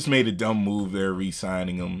 He just made a dumb move there,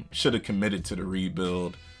 re-signing him. Should have committed to the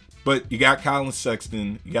rebuild. But you got Colin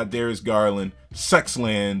Sexton, you got Darius Garland,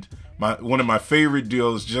 Sexland, one of my favorite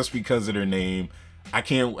deals just because of their name.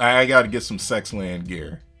 I got to get some Sexland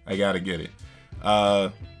gear. I got to get it.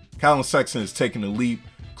 Colin Sexton is taking a leap.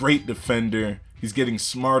 Great defender. He's getting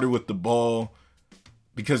smarter with the ball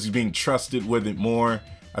because he's being trusted with it more.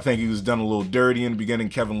 I think he was done a little dirty in the beginning.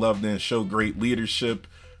 Kevin Love didn't show great leadership.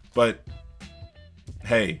 But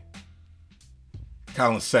hey,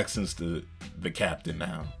 Colin Sexton's the captain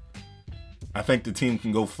now. I think the team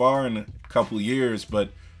can go far in a couple of years,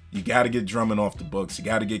 but you got to get Drummond off the books. You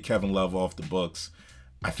got to get Kevin Love off the books.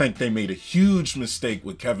 I think they made a huge mistake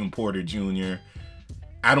with Kevin Porter Jr.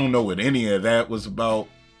 I don't know what any of that was about.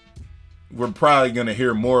 We're probably going to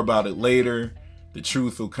hear more about it later. The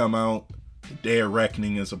truth will come out. The day of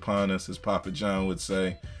reckoning is upon us, as Papa John would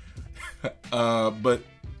say. But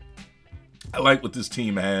I like what this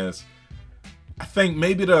team has. I think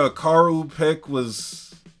maybe the Akaru pick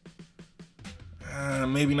was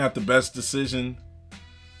maybe not the best decision.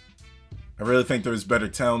 I really think there was better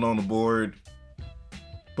talent on the board,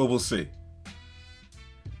 but we'll see.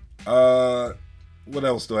 What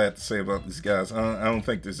else do I have to say about these guys? I don't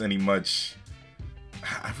think there's any much.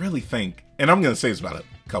 I really think, and I'm going to say this about a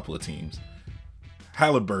couple of teams.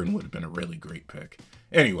 Halliburton would have been a really great pick.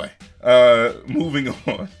 Anyway, moving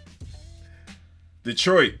on.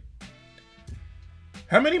 Detroit.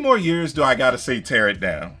 How many more years do I gotta say tear it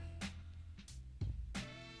down?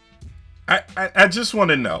 I just want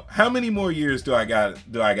to know, how many more years do I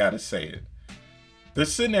gotta say it? They're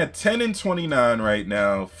sitting at 10-29 right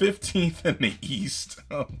now, 15th in the East.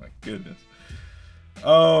 Oh my goodness.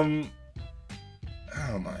 Oh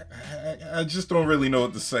my, I just don't really know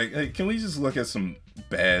what to say. Hey, can we just look at some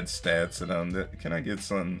bad stats and can I get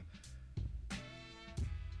some?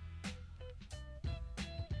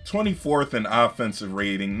 24th in offensive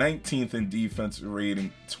rating, 19th in defensive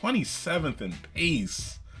rating, 27th in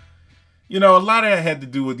pace. You know, a lot of that had to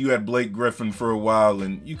do with you had Blake Griffin for a while,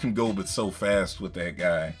 and you can go but so fast with that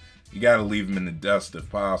guy. You got to leave him in the dust if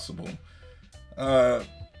possible. Oh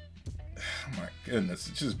my goodness,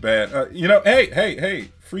 it's just bad. You know, hey,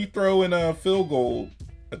 free throw and field goal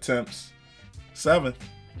attempts, 7th.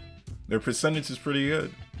 Their percentage is pretty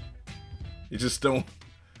good. They just don't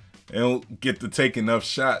get to take enough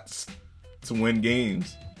shots to win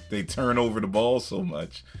games. They turn over the ball so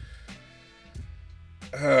much.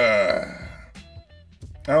 I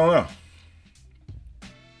don't know.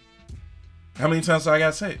 How many times do I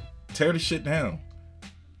gotta say it? Tear the shit down.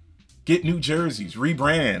 Get new jerseys.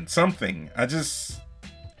 Rebrand. Something. It's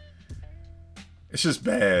just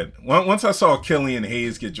bad. Once I saw Killian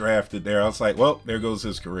Hayes get drafted there, I was like, well, there goes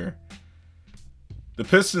his career. The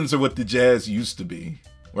Pistons are what the Jazz used to be.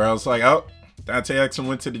 Where I was like, oh, Dante Exum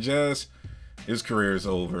went to the Jazz. His career is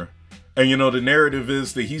over. And, you know, the narrative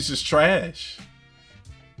is that he's just trash.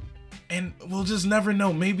 And we'll just never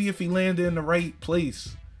know. Maybe if he landed in the right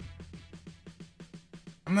place.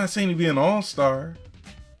 I'm not saying he'd be an all-star.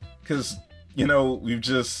 Because, you know,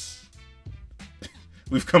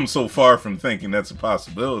 we've come so far from thinking that's a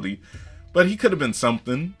possibility. But he could have been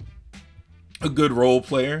something. A good role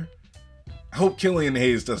player. I hope Killian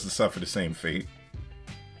Hayes doesn't suffer the same fate.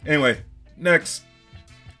 Anyway, next.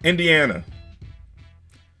 Indiana.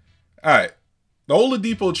 Alright. The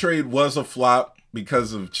Oladipo trade was a flop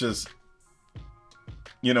because of just,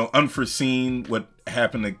 you know, unforeseen what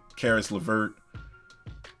happened to Karis LeVert.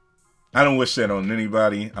 I don't wish that on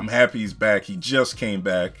anybody. I'm happy he's back. He just came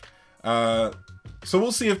back. So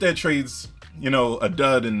we'll see if that trade's, you know, a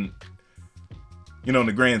dud in, you know, in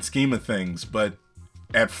the grand scheme of things. But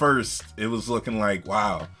at first, it was looking like,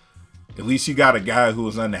 wow, at least you got a guy who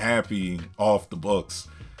was unhappy off the books.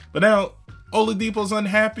 But now, Oladipo's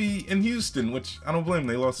unhappy in Houston, which I don't blame him.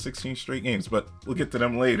 They lost 16 straight games, but we'll get to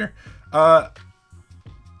them later. Yeah,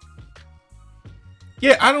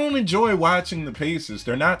 I don't enjoy watching the Pacers.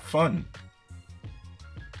 They're not fun.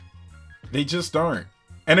 They just aren't.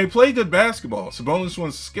 And they play good basketball. Sabonis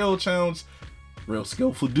won skill challenge. Real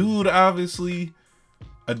skillful dude, obviously.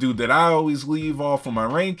 A dude that I always leave off of my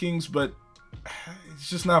rankings, but it's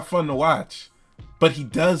just not fun to watch. But he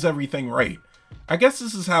does everything right. I guess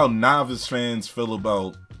this is how novice fans feel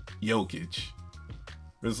about Jokic.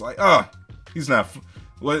 It's like, he's not...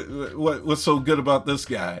 What's so good about this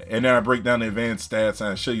guy? And then I break down the advanced stats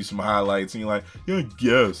and I show you some highlights and you're like, yeah, I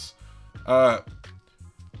guess.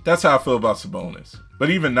 That's how I feel about Sabonis.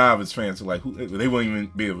 But even novice fans are like, they won't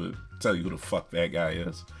even be able to tell you who the fuck that guy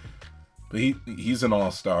is. But he's an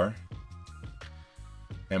all-star,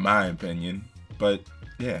 in my opinion. But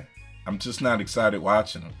yeah, I'm just not excited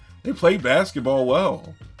watching them. They play basketball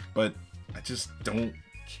well, but I just don't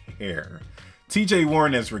care. TJ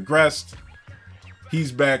Warren has regressed.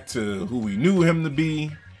 He's back to who we knew him to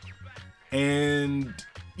be. And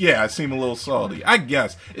yeah, I seem a little salty. I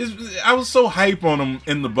guess. I was so hype on him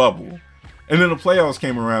in the bubble. And then the playoffs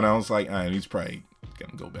came around. I was like, all right, he's probably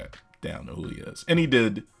going to go back down to who he is. And he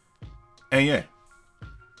did. And yeah,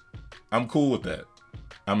 I'm cool with that.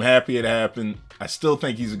 I'm happy it happened. I still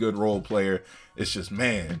think he's a good role player. It's just,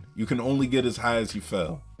 man, you can only get as high as you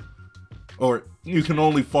fell. Or you can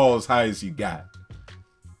only fall as high as you got.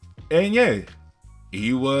 And yeah,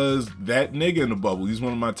 he was that nigga in the bubble. He's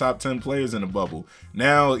one of my top 10 players in the bubble.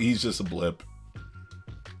 Now he's just a blip.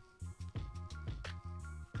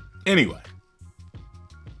 Anyway,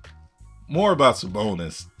 more about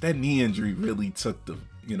Sabonis. That knee injury really took the,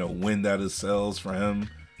 wind out of his sails for him.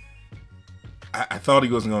 I thought he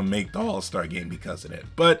wasn't going to make the All-Star game because of that.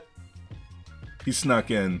 But he snuck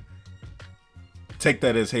in. Take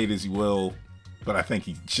that as hate as you will. But I think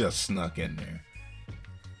he just snuck in there.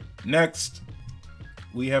 Next,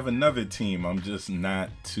 we have another team I'm just not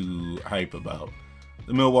too hype about.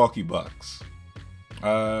 The Milwaukee Bucks.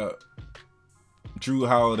 Drew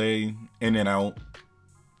Holiday, in and out.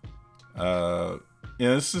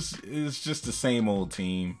 It's just the same old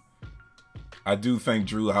team. I do think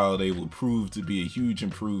Drew Holiday will prove to be a huge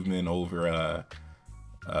improvement over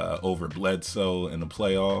Bledsoe in the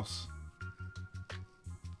playoffs.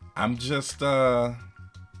 I'm just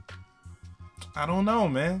I don't know,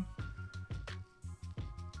 man.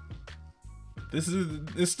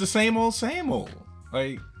 It's the same old, same old.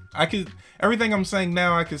 Like, everything I'm saying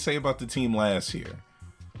now, I could say about the team last year.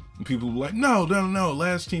 And people were like, no,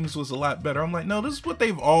 last team's was a lot better. I'm like, no, this is what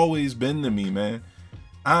they've always been to me, man.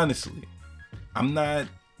 Honestly, I'm not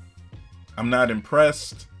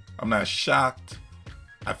impressed. I'm not shocked.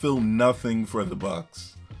 I feel nothing for the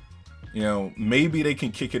Bucks. You know, maybe they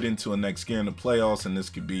can kick it into a next gear in the playoffs, and this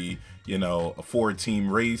could be, you know, a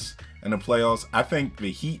 4-team race in the playoffs. I think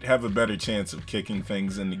the Heat have a better chance of kicking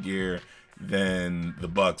things into gear than the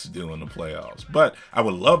Bucks do in the playoffs. But I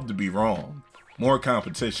would love to be wrong. More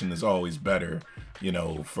competition is always better, you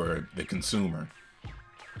know, for the consumer.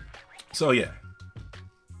 So yeah,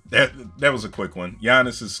 that was a quick one.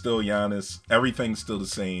 Giannis is still Giannis. Everything's still the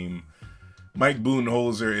same. Mike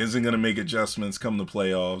Budenholzer isn't going to make adjustments come the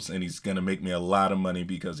playoffs, and he's going to make me a lot of money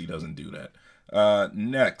because he doesn't do that.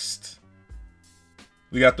 Next,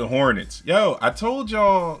 we got the Hornets. Yo, I told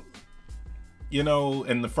y'all, you know,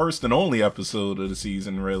 in the first and only episode of the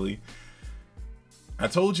season, really, I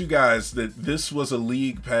told you guys that this was a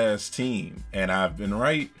league pass team, and I've been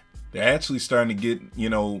right. They're actually starting to get, you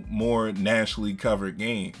know, more nationally covered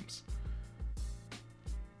games.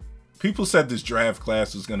 People said this draft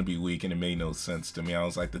class was going to be weak, and it made no sense to me. I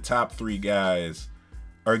was like, the top 3 guys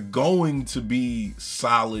are going to be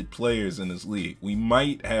solid players in this league. We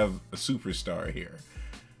might have a superstar here.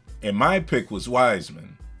 And my pick was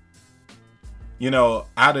Wiseman. You know,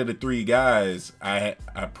 out of the 3 guys, I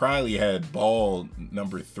probably had Ball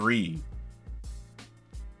number 3.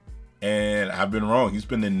 And I've been wrong. He's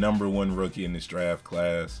been the number 1 rookie in this draft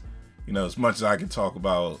class. You know, as much as I could talk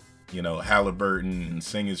about, you know, Halliburton and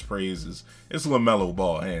sing his praises, it's LaMelo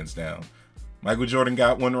Ball, hands down. Michael Jordan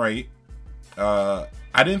got one right. I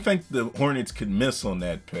didn't think the Hornets could miss on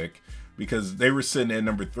that pick because they were sitting at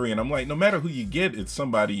number 3. And I'm like, no matter who you get, it's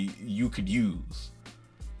somebody you could use.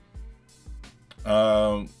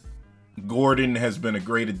 Gordon has been a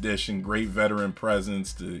great addition, great veteran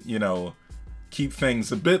presence to, you know, keep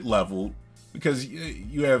things a bit leveled because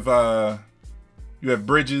you have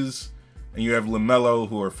Bridges and you have LaMelo,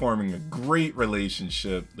 who are forming a great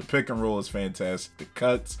relationship. The pick and roll is fantastic. The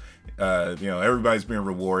cuts, you know, everybody's being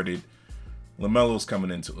rewarded. LaMelo's coming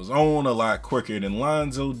into his own a lot quicker than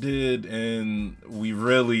Lonzo did, and we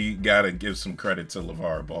really got to give some credit to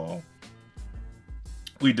LeVar Ball.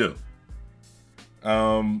 We do.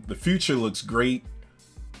 The future looks great.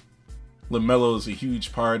 LaMelo is a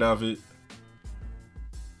huge part of it.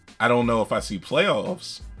 I don't know if I see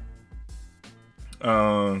playoffs.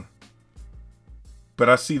 But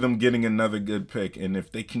I see them getting another good pick, and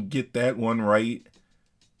if they can get that one right,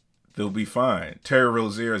 they'll be fine. Terry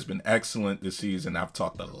Rozier has been excellent this season. I've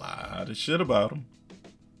talked a lot of shit about him.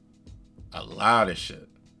 A lot of shit.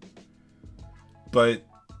 But,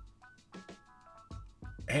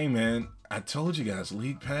 hey man, I told you guys,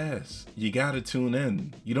 League Pass. You gotta tune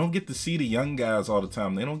in. You don't get to see the young guys all the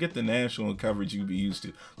time. They don't get the national coverage you be used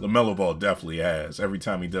to. LaMelo Ball definitely has. Every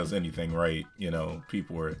time he does anything right, you know,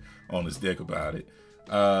 people are on his dick about it.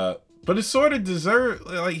 But it sort of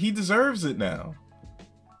he deserves it now.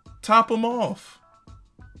 Top him off.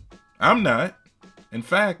 I'm not. In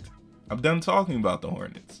fact, I'm done talking about the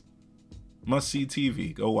Hornets. Must see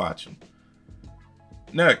TV. Go watch them.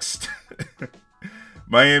 Next.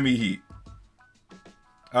 Miami Heat.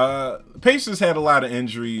 Pacers had a lot of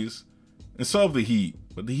injuries, and so have the Heat.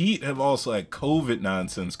 But the Heat have also had COVID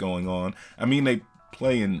nonsense going on. I mean, they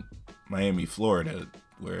play in Miami, Florida,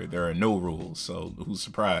 where there are no rules, so who's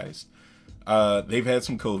surprised? They've had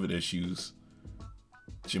some COVID issues.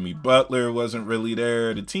 Jimmy Butler wasn't really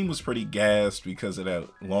there. The team was pretty gassed because of that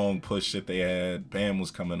long push that they had. Bam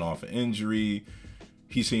was coming off an injury.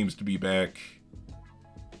 He seems to be back.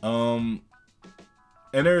 And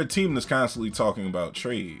they're a team that's constantly talking about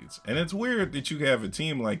trades. And it's weird that you have a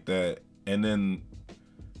team like that and then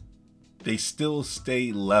they still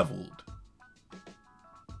stay leveled.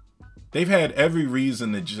 They've had every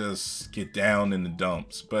reason to just get down in the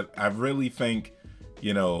dumps. But I really think,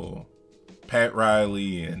 you know, Pat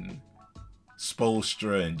Riley and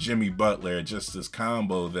Spoelstra and Jimmy Butler are just this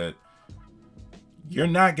combo that you're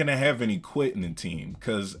not going to have any quit in the team.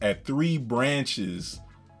 Because at 3 branches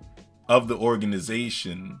of the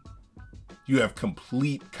organization, you have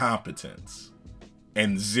complete competence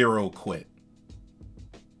and 0 quit.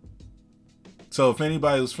 So if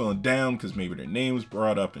anybody was feeling down because maybe their name was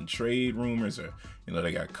brought up in trade rumors, or you know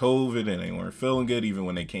they got COVID and they weren't feeling good even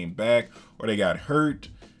when they came back, or they got hurt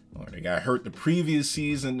the previous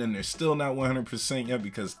season and they're still not 100% yet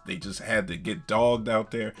because they just had to get dogged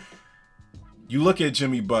out there. You look at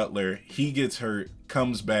Jimmy Butler, he gets hurt,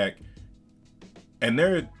 comes back, And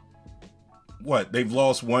they've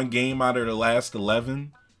lost one game out of the last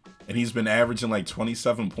 11, and he's been averaging like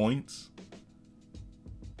 27 points.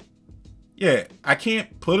 Yeah, I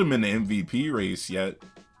can't put him in the MVP race yet.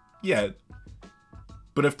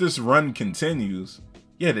 But if this run continues,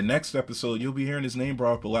 the next episode, you'll be hearing his name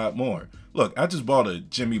brought up a lot more. Look, I just bought a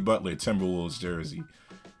Jimmy Butler Timberwolves jersey.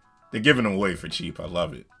 They're giving them away for cheap. I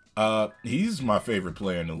love it. He's my favorite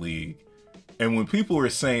player in the league. And when people were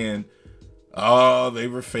saying, oh, they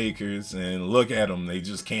were fakers, and look at them, they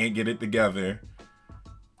just can't get it together.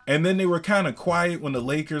 And then they were kind of quiet when the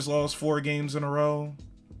Lakers lost 4 games in a row.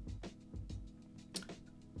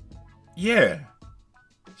 Yeah.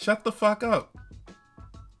 Shut the fuck up.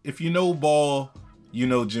 If you know ball, you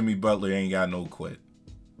know Jimmy Butler ain't got no quit.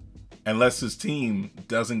 Unless his team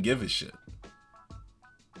doesn't give a shit.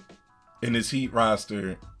 And his Heat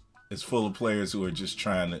roster is full of players who are just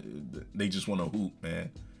they just want to hoop,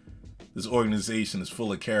 man. This organization is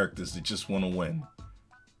full of characters that just want to win.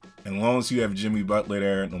 And as long as you have Jimmy Butler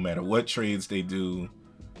there, no matter what trades they do,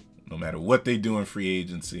 no matter what they do in free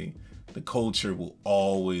agency, the culture will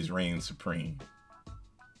always reign supreme.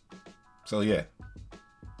 So yeah,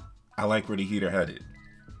 I like where the Heat are headed.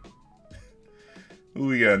 Who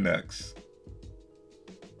we got next?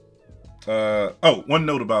 One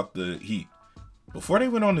note about the Heat. Before they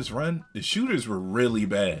went on this run, the shooters were really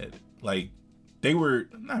bad. Like, they were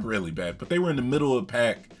not really bad, but they were in the middle of the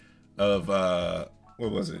pack of,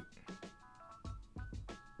 what was it?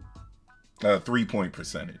 3-point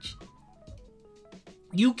percentage.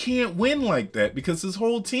 You can't win like that because this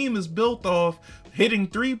whole team is built off hitting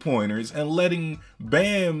 3-pointers and letting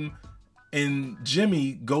Bam and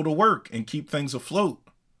Jimmy go to work and keep things afloat.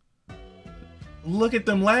 Look at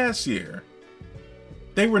them last year.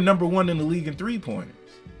 They were number 1 in the league in 3-pointers.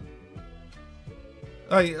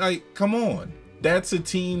 Like, come on. That's a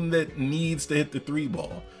team that needs to hit the 3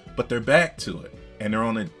 ball, but they're back to it, and they're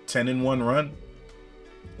on a 10-1 run.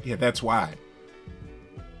 Yeah, that's why.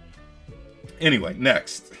 Anyway,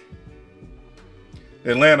 next.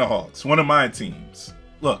 The Atlanta Hawks, one of my teams.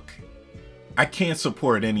 Look, I can't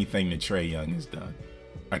support anything that Trae Young has done.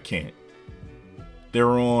 I can't. They're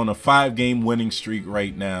on a 5-game winning streak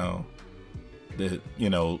right now.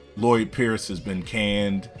 Lloyd Pierce has been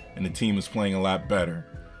canned, and the team is playing a lot better.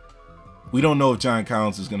 We don't know if John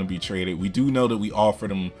Collins is going to be traded. We do know that we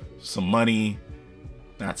offered him some money.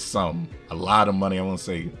 Not some. A lot of money. I want to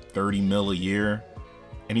say $30 million a year.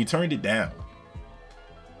 And he turned it down.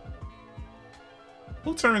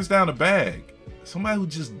 Who turns down a bag? Somebody who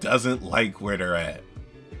just doesn't like where they're at.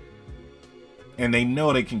 And they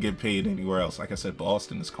know they can get paid anywhere else. Like I said,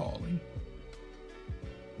 Boston is calling.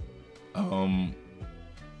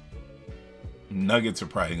 Nuggets are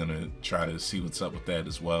probably going to try to see what's up with that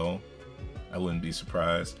as well. I wouldn't be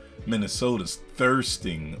surprised. Minnesota's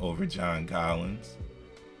thirsting over John Collins.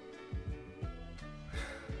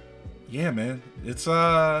 Yeah, man. It's,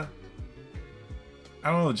 I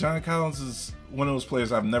don't know. John Collins is one of those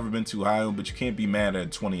players I've never been too high on, but you can't be mad at a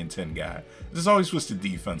 20-10 guy. I just always wish the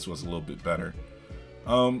defense was a little bit better.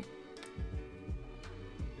 Trae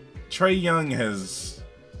Young has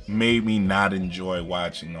made me not enjoy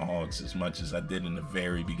watching the Hawks as much as I did in the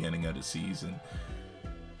very beginning of the season.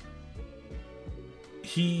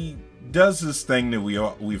 He does this thing that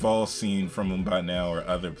we've all seen from him by now, or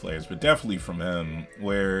other players, but definitely from him,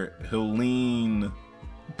 where he'll lean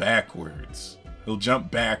backwards. He'll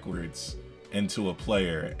jump backwards into a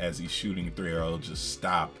player as he's shooting a 3, or he'll just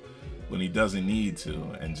stop when he doesn't need to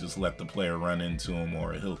and just let the player run into him,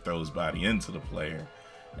 or he'll throw his body into the player.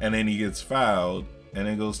 And then he gets fouled and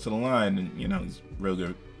then goes to the line, and he's a real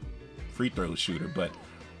good free throw shooter, but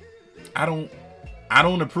I don't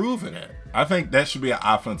approve of that. I think that should be an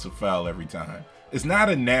offensive foul every time. It's not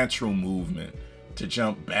a natural movement to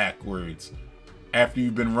jump backwards after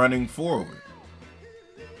you've been running forward.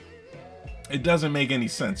 It doesn't make any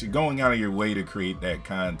sense. You're going out of your way to create that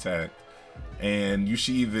contact, and you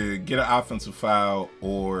should either get an offensive foul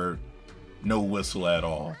or no whistle at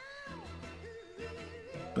all.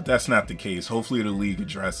 But that's not the case. Hopefully the league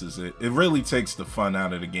addresses it. It really takes the fun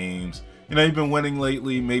out of the games. You've been winning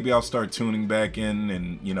lately. Maybe I'll start tuning back in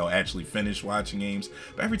and, actually finish watching games.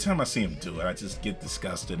 But every time I see him do it, I just get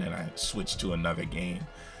disgusted and I switch to another game.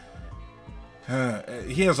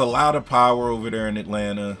 He has a lot of power over there in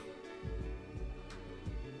Atlanta.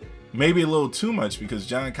 Maybe a little too much, because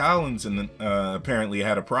John Collins apparently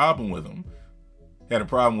had a problem with him. Had a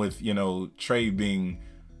problem with, Trae being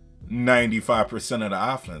 95% of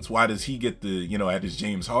the offense. Why does he get the, at his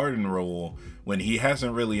James Harden role when he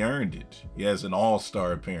hasn't really earned it? He has an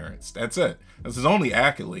all-star appearance. That's it. That's his only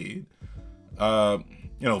accolade.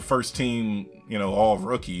 First team, all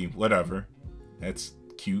rookie, whatever. That's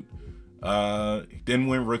cute. Didn't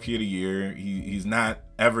win rookie of the year. He's not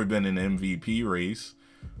ever been in an MVP race.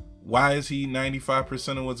 Why is he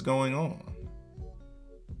 95% of what's going on?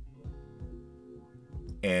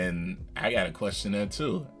 And I got to question that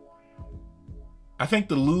too. I think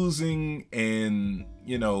the losing and,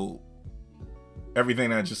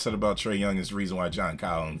 everything I just said about Trae Young is the reason why John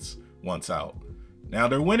Collins wants out. Now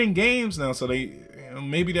they're winning games now, so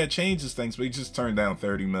maybe that changes things, but he just turned down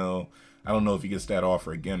 $30 million. I don't know if he gets that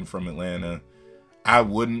offer again from Atlanta. I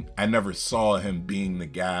never saw him being the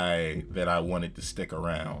guy that I wanted to stick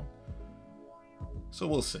around. So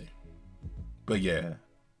we'll see. But yeah,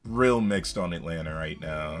 real mixed on Atlanta right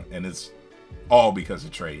now, and it's all because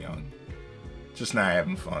of Trae Young. Just not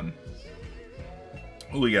having fun.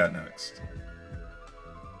 Who we got next?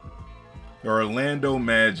 The Orlando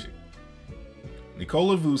Magic.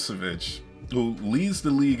 Nikola Vucevic, who leads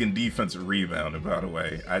the league in defensive rebounding, by the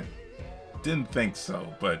way. I didn't think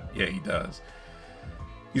so, but yeah, he does.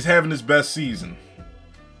 He's having his best season.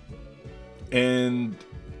 And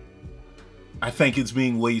I think it's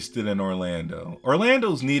being wasted in Orlando.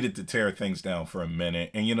 Orlando's needed to tear things down for a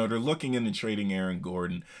minute. And, they're looking into trading Aaron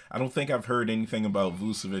Gordon. I don't think I've heard anything about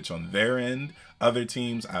Vucevic on their end. Other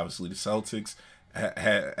teams, obviously the Celtics,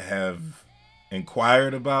 have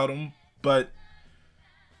inquired about him. But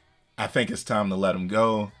I think it's time to let him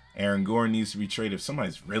go. Aaron Gordon needs to be traded. If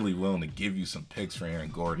somebody's really willing to give you some picks for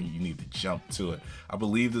Aaron Gordon, you need to jump to it. I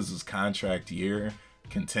believe this is contract year.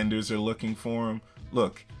 Contenders are looking for him.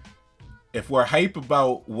 Look, if we're hype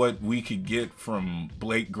about what we could get from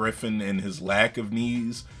Blake Griffin and his lack of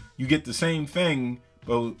knees, you get the same thing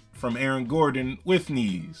but from Aaron Gordon with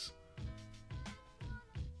knees.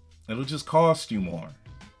 It'll just cost you more.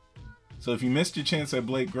 So if you missed your chance at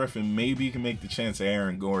Blake Griffin, maybe you can make the chance at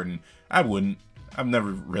Aaron Gordon. I wouldn't. I've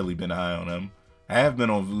never really been high on him. I have been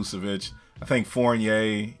on Vucevic. I think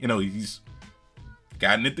Fournier, he's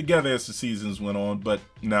gotten it together as the seasons went on, but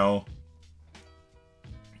no.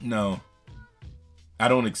 I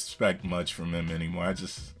don't expect much from him anymore.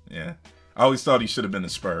 I always thought he should have been a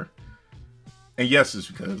Spur. And yes,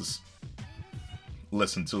 it's because,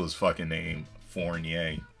 listen to his fucking name,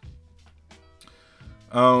 Fournier.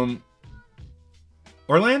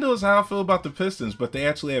 Orlando is how I feel about the Pistons, but they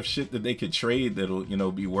actually have shit that they could trade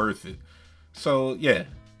that'll, be worth it. So, yeah.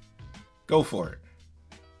 Go for it.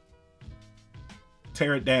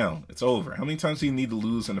 Tear it down. It's over. How many times do you need to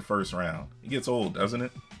lose in the first round? It gets old, doesn't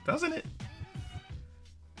it? Doesn't it?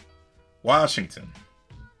 Washington.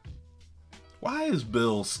 Why is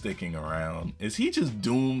Bill sticking around? Is he just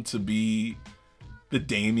doomed to be the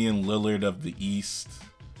Damian Lillard of the East?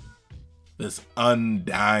 This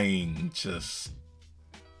undying, just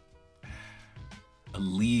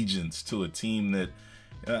allegiance to a team that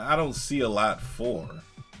I don't see a lot for.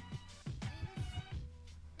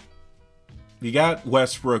 You got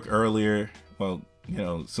Westbrook earlier, well,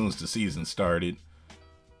 as soon as the season started.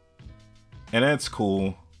 And that's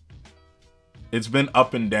cool. It's been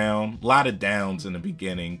up and down, a lot of downs in the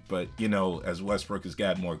beginning, but as Westbrook has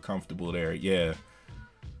gotten more comfortable there, yeah.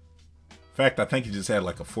 In fact, I think he just had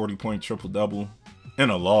like a 40-point triple-double in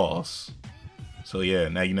a loss. So yeah,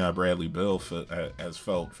 now you know how Bradley Beal has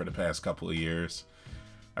felt for the past couple of years.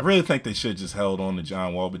 I really think they should just held on to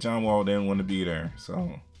John Wall, but John Wall didn't want to be there.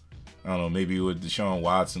 So, I don't know, maybe with Deshaun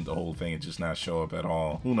Watson, the whole thing, and just not show up at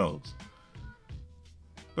all. Who knows?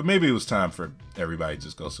 But maybe it was time for everybody to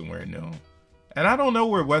just go somewhere new. And I don't know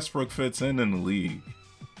where Westbrook fits in the league.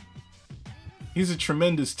 He's a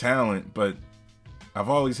tremendous talent, but I've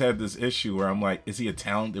always had this issue where I'm like, is he a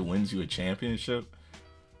talent that wins you a championship?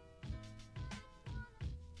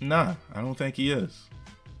 Nah, I don't think he is.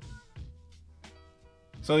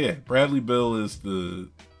 So yeah, Bradley Beal is the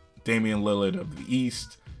Damian Lillard of the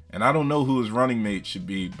East. And I don't know who his running mate should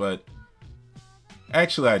be, but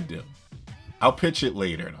actually I do. I'll pitch it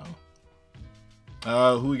later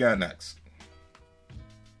though. Who we got next?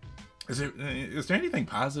 Is there anything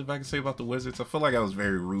positive I can say about the Wizards? I feel like I was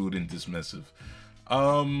very rude and dismissive.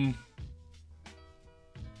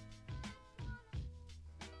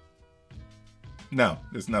 No,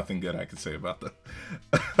 there's nothing good I can say about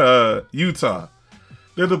them. Utah.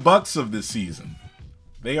 They're the Bucks of this season.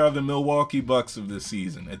 They are the Milwaukee Bucks of this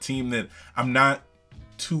season. A team that I'm not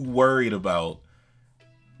too worried about.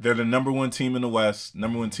 They're the number one team in the West,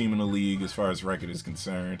 number one team in the league as far as record is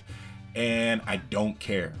concerned. And I don't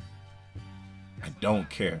care. I don't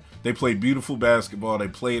care. They play beautiful basketball. They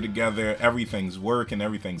play together. Everything's working.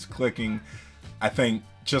 Everything's clicking. I think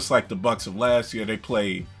just like the Bucks of last year, they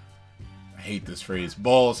play, I hate this phrase,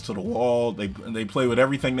 balls to the wall. They play with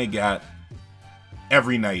everything they got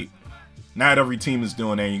every night. Not every team is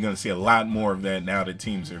doing that. You're going to see a lot more of that now that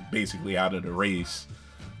teams are basically out of the race.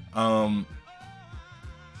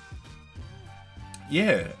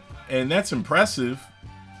 Yeah, and that's impressive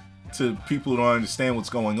to people who don't understand what's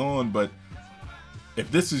going on. But if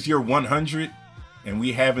this is your 100 and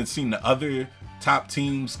we haven't seen the other top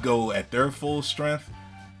teams go at their full strength,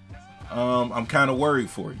 I'm kind of worried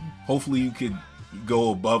for you. Hopefully you could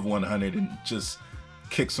go above 100 and just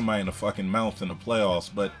kick somebody in the fucking mouth in the playoffs,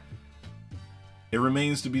 but it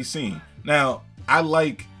remains to be seen. Now,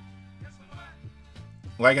 like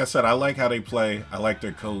I said, I like how they play. I like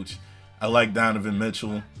their coach. I like Donovan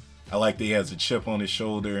Mitchell. I like that he has a chip on his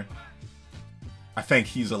shoulder. I think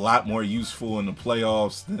he's a lot more useful in the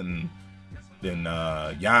playoffs than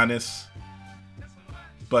Giannis.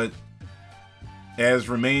 But as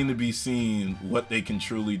remain to be seen what they can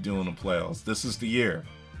truly do in the playoffs. This is the year.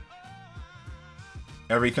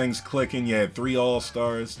 Everything's clicking. You had 3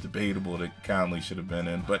 All-Stars. Debatable that Conley should have been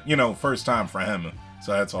in. But, first time for him.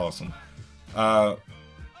 So that's awesome. But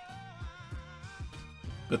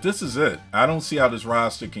this is it. I don't see how this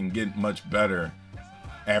roster can get much better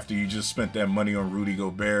after you just spent that money on Rudy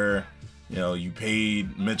Gobert. You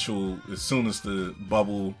paid Mitchell as soon as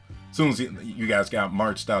you guys got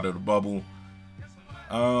marched out of the bubble.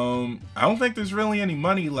 I don't think there's really any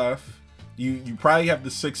money left. You probably have the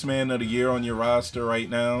 6th man of the year on your roster right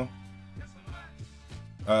now.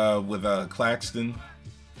 With Clarkson.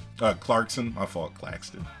 My fault,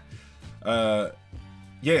 Claxton.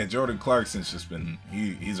 Yeah, Jordan Clarkson's just been,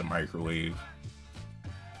 he's a microwave.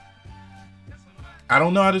 I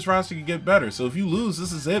don't know how this roster can get better. So if you lose,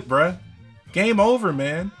 this is it, bruh. Game over,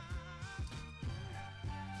 man.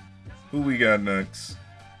 Who we got next?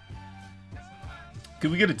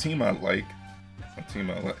 Could we get a team I like?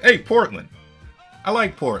 Hey, Portland. I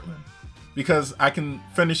like Portland. Because I can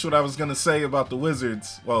finish what I was going to say about the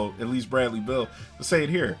Wizards. Well, at least Bradley Beal. Let's say it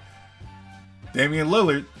here. Damian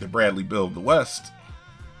Lillard, the Bradley Beal of the West.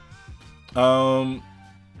 I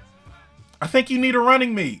think you need a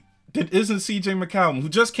running mate that isn't CJ McCollum, who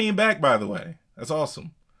just came back, by the way. That's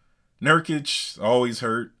awesome. Nurkic, always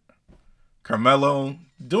hurt. Carmelo,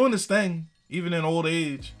 doing his thing, even in old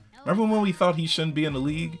age. Remember when we thought he shouldn't be in the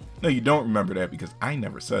league? No, you don't remember that because I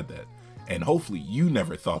never said that. And hopefully you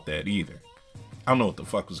never thought that either. I don't know what the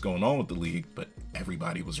fuck was going on with the league, but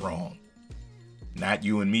everybody was wrong. Not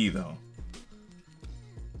you and me, though.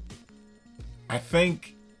 I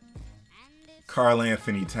think Karl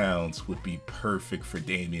Anthony Towns would be perfect for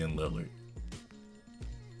Damian Lillard.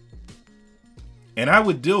 And I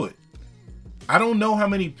would do it. I don't know how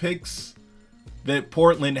many picks that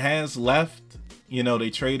Portland has left. They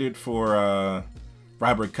traded for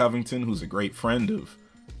Robert Covington, who's a great friend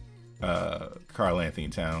of Karl Anthony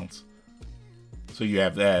Towns. So you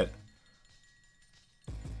have that.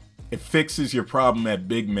 It fixes your problem at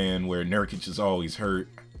big man where Nurkic is always hurt.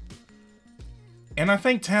 And I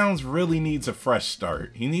think Towns really needs a fresh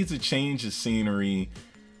start. He needs a change of scenery.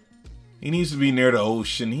 He needs to be near the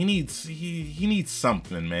ocean. He needs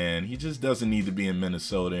something, man. He just doesn't need to be in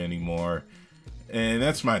Minnesota anymore. And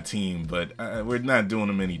that's my team, but we're not doing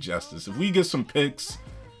him any justice. If we get some picks,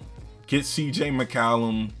 get CJ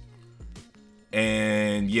McCollum,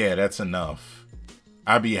 and yeah, that's enough.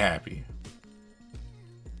 I'd be happy.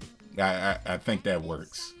 I think that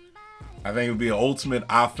works. I think it would be an ultimate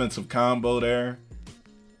offensive combo there.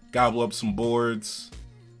 Gobble up some boards.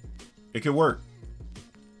 It could work.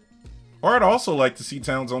 Or I'd also like to see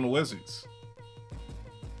Towns on the Wizards.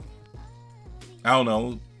 I don't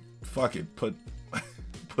know. Fuck it. Put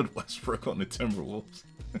Westbrook on the Timberwolves.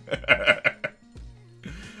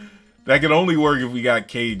 That could only work if we got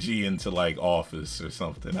KG into like Office or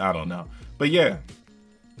something. I don't know. But yeah.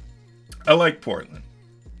 I like Portland.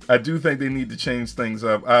 I do think they need to change things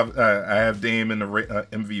up. I have Dame in the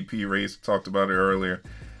MVP race. Talked about it earlier.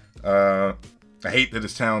 I hate that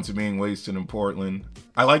his talents are being wasted in Portland.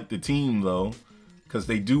 I like the team, though, because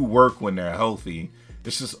they do work when they're healthy.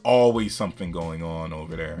 It's just always something going on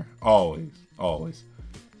over there. Always. Always.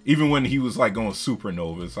 Even when he was, like, going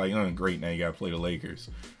supernova, it's like, oh, great, now you got to play the Lakers.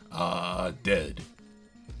 Dead.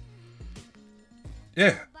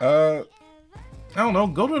 Yeah, I don't know.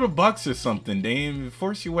 Go to the Bucks or something, Dame.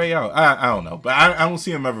 Force your way out. I don't know. But I don't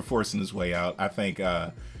see him ever forcing his way out. I think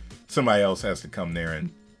somebody else has to come there and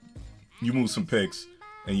you move some picks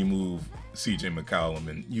and you move CJ McCollum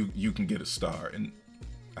and you can get a star. And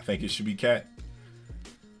I think it should be Cat.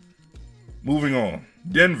 Moving on.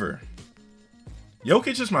 Denver.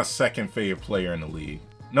 Jokic is my second favorite player in the league.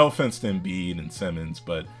 No offense to Embiid and Simmons,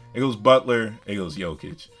 but it goes Butler, it goes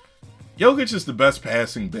Jokic. Jokic is the best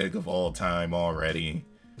passing big of all time already.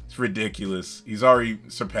 It's ridiculous. He's already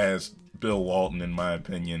surpassed Bill Walton, in my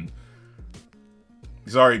opinion.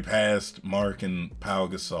 He's already passed Mark and Pau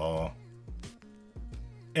Gasol.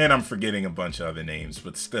 And I'm forgetting a bunch of other names,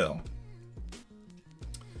 but still.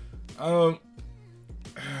 I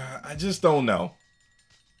just don't know.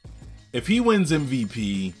 If he wins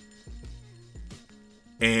MVP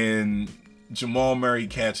and Jamal Murray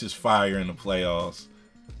catches fire in the playoffs,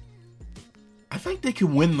 I think they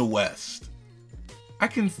can win the West. I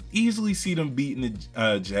can easily see them beating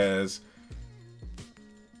the Jazz.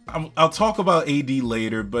 I'll talk about AD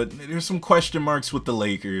later, but there's some question marks with the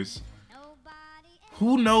Lakers.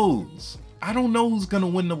 Who knows? I don't know who's going to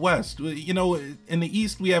win the West. You know, in the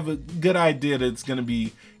East, we have a good idea that it's going to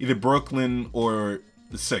be either Brooklyn or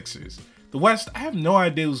the Sixers. The West, I have no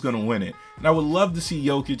idea who's going to win it. And I would love to see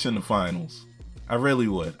Jokic in the finals. I really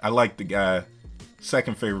would. I like the guy.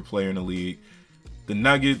 Second favorite player in the league. The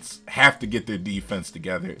Nuggets have to get their defense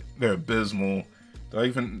together. They're abysmal. Do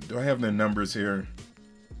I have their numbers here?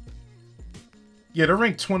 Yeah, they're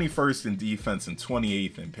ranked 21st in defense and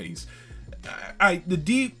 28th in pace.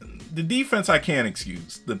 The defense I can't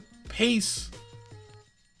excuse. The pace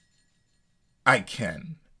I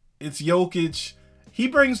can. It's Jokic. He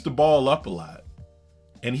brings the ball up a lot.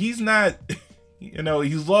 And he's not,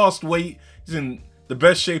 he's lost weight. He's in the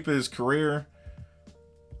best shape of his career.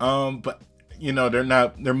 But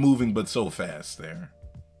they're moving but so fast there.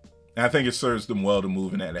 And I think it serves them well to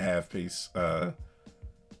move in at a half pace. That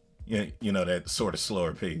sort of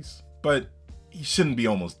slower pace. But he shouldn't be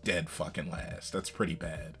almost dead fucking last. That's pretty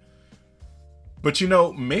bad. But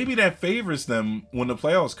maybe that favors them when the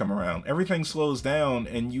playoffs come around. Everything slows down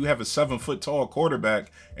and you have a 7-foot tall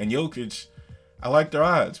quarterback and Jokic. I like their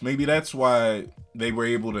odds. Maybe that's why they were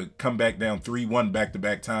able to come back down 3-1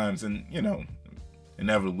 back-to-back times and,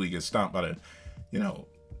 inevitably get stomped by the,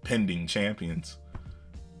 pending champions.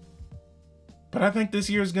 But I think this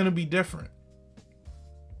year is going to be different.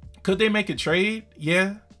 Could they make a trade?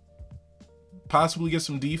 Yeah. Possibly get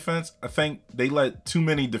some defense. I think they let too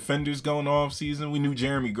many defenders go in the offseason. We knew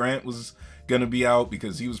Jeremy Grant was going to be out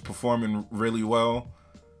because he was performing really well.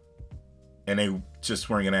 And they just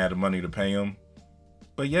weren't going to add the money to pay him.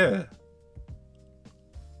 But yeah.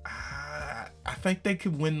 I think they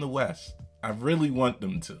could win the West. I really want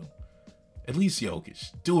them to. At least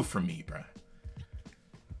Jokic. Do it for me, bro.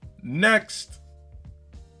 Next.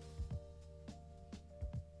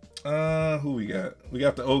 Who we got? We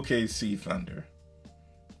got the OKC Thunder.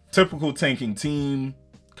 Typical tanking team.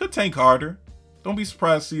 Could tank harder. Don't be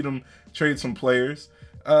surprised to see them trade some players.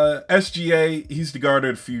 SGA, he's the guard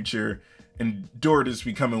of the future. And Dort is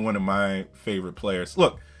becoming one of my favorite players.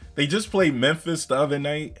 Look, they just played Memphis the other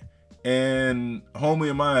night. And homie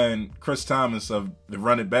of mine, Chris Thomas of the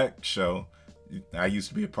Run It Back show. I used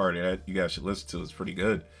to be a part of that. You guys should listen to it. It's pretty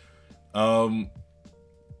good.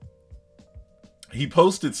 He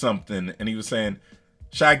posted something and he was saying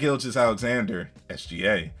Shai Gilgeous-Alexander,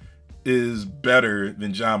 SGA, is better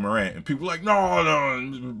than John Morant. And people are like, no,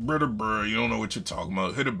 you don't know what you're talking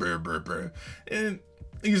about. Hit a brr. And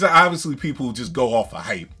these are obviously people who just go off of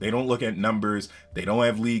hype. They don't look at numbers. They don't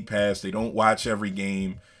have league pass. They don't watch every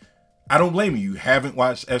game. I don't blame you. You haven't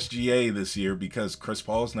watched SGA this year because Chris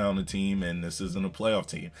Paul's now on the team and this isn't a playoff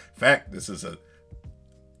team. In fact, this is a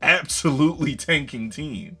absolutely tanking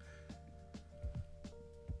team.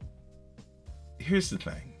 Here's the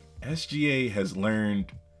thing. SGA has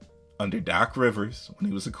learned under Doc Rivers when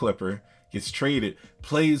he was a Clipper, gets traded,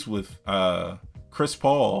 plays with Chris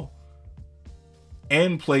Paul,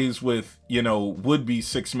 and plays with, would-be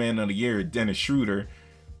sixth man of the year, Dennis Schroeder.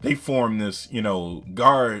 They formed this,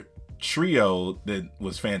 guard trio that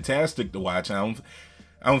was fantastic to watch. I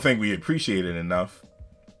don't think we appreciate it enough.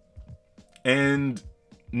 And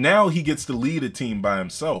now he gets to lead a team by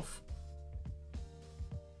himself.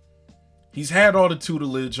 He's had all the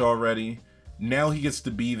tutelage already. Now he gets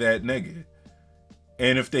to be that nigga.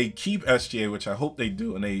 And if they keep SGA, which I hope they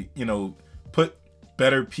do, and they, put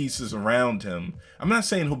better pieces around him, I'm not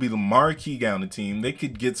saying he'll be the marquee guy on the team. They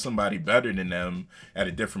could get somebody better than them at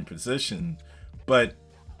a different position. But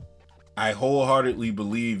I wholeheartedly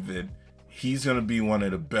believe that he's going to be one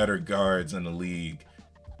of the better guards in the league.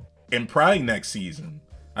 And probably next season,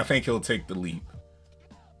 I think he'll take the leap.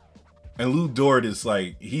 And Lou Dort is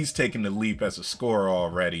he's taken the leap as a scorer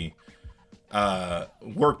already.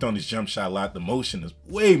 Worked on his jump shot a lot. The motion is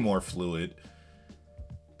way more fluid.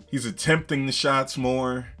 He's attempting the shots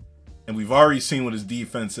more. And we've already seen what his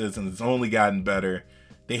defense is, and it's only gotten better.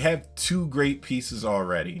 They have two great pieces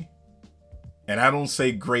already. And I don't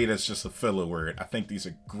say great as just a filler word. I think these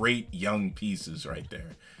are great young pieces right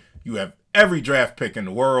there. You have every draft pick in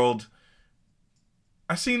the world.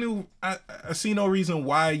 I see no reason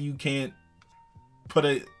why you can't put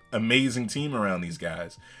an amazing team around these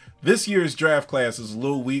guys. This year's draft class is a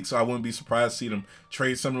little weak, so I wouldn't be surprised to see them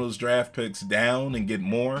trade some of those draft picks down and get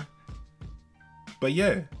more. But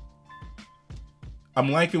yeah,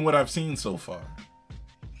 I'm liking what I've seen so far.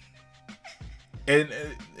 And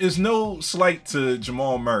it's no slight to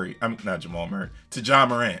Jamal Murray. Not Jamal Murray, to Ja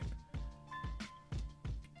Morant.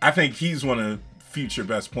 I think he's one of the future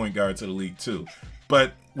best point guards of the league too.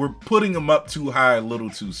 But we're putting him up too high a little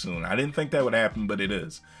too soon. I didn't think that would happen, but it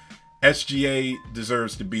is. SGA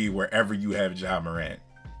deserves to be wherever you have Ja Morant.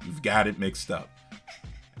 You've got it mixed up.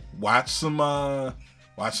 Watch some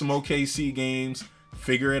OKC games,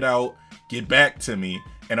 figure it out, get back to me,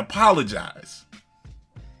 and apologize.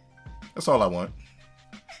 That's all I want.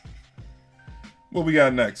 What we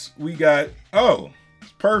got next? We got,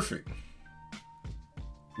 it's perfect.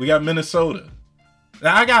 We got Minnesota.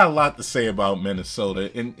 Now, I got a lot to say about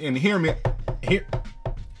Minnesota, and hear me.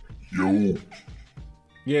 Yo.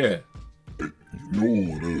 Yeah. You know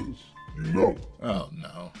who it is. You know. Oh,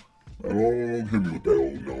 no. Don't hit me with that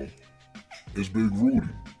old no. It's Big Rudy.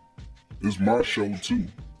 It's my show, too.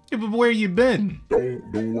 Yeah, but where you been?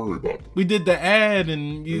 Don't worry about it. We did the ad,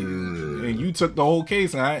 and you took the whole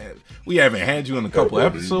case, and we haven't had you in a couple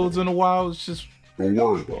episodes in a while. It's just... Don't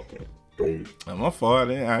worry about that. Don't. My fault.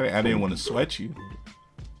 I didn't want to sweat you.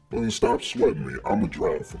 Don't stop sweating me. I'm a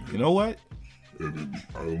drive from you. You know what? And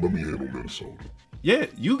let me handle Minnesota. Yeah,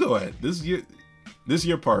 you go ahead. This is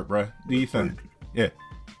your part, bro. Do you think? Yeah.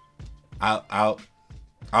 I'll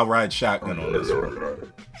ride shotgun on this one. All right.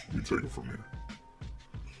 You take it from here.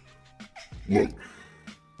 Look,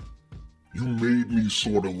 you made me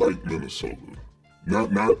sort of like Minnesota.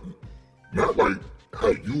 Not like how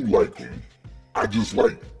you like them. I just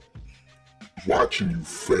like watching you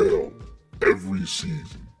fail every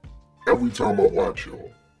season. Every time I watch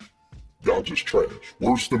y'all just trash.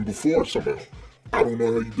 Worse than before somehow. I don't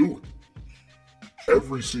know how you do it.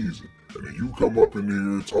 Every season. And then you come up in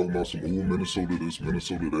here talking about some Minnesota this,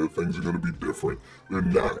 Minnesota that, things are going to be different. They're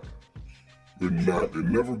not. They're not. They're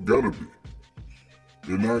never going to be.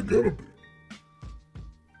 They're not going to be.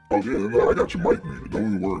 Oh yeah, no, I got your mic muted. Don't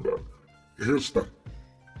even worry about it. Here's the thing.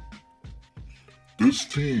 This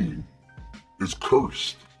team is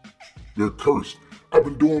cursed. They're cursed. I've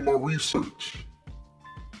been doing my research.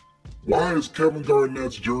 Why is Kevin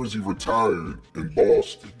Garnett's jersey retired in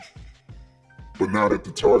Boston, but not at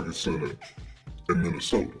the Target Center in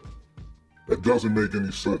Minnesota? That doesn't make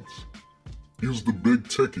any sense. He was the big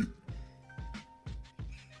ticket.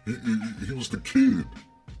 He was the kid.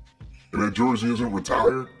 And that jersey isn't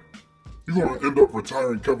retired? You're going to end up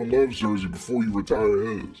retiring Kevin Love's jersey before you retire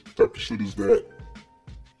his. What type of shit is that?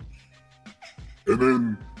 And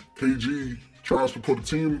then KG tries to put a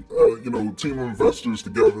team, team of investors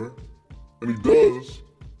together, and he does,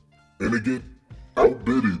 and they get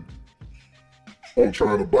outbidded on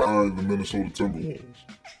trying to buy the Minnesota Timberwolves.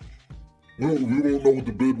 We don't know what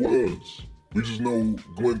the bid was. We just know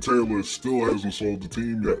Glenn Taylor still hasn't sold the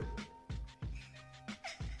team yet.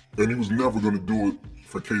 And he was never going to do it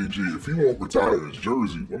for KG. If he won't retire his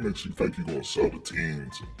jersey, what makes you think he's going to sell the team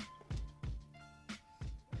to?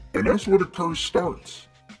 And that's where the curse starts.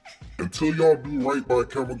 Until y'all do right by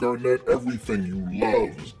Kevin Garnett, everything you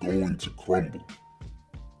love is going to crumble.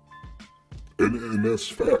 And that's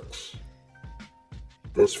facts.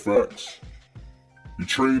 That's facts. You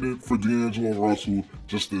traded for D'Angelo Russell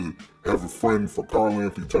just to have a friend for Karl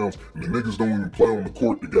Anthony Towns, and the niggas don't even play on the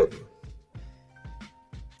court together.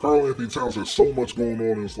 Karl Anthony Towns has so much going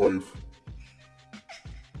on in his life.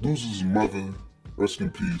 Loses his mother, rest in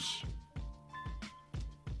peace.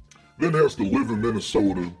 Then has to live in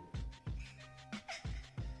Minnesota.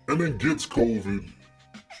 And then gets COVID.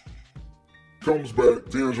 Comes back,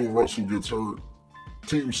 D'Angelo Russell gets hurt.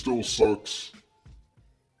 Team still sucks.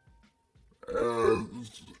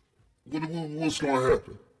 What's going to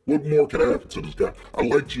happen? What more can happen to this guy? I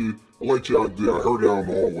liked your idea. I heard it out in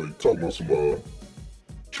the hallway talking about some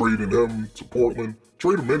trading him to Portland.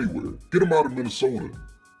 Trade him anywhere. Get him out of Minnesota.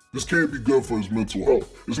 This can't be good for his mental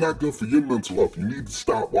health. It's not good for your mental health. You need to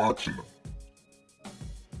stop watching him.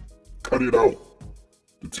 Cut it out.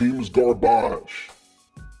 The team is garbage.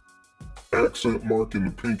 Accent marking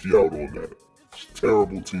the pinky out on that. It's a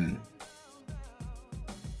terrible team.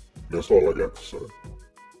 That's all I got to say.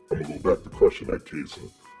 I'm gonna go back to crushing that case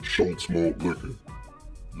of Schultz malt liquor.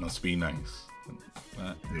 Must be nice.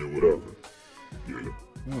 Yeah, whatever. Yeah.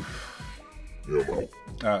 Yeah, I'm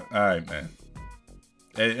out. All right, man.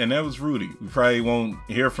 And that was Rudy. We probably won't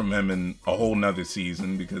hear from him in a whole nother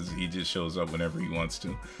season because he just shows up whenever he wants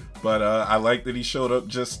to. But I like that he showed up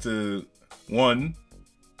just to, one,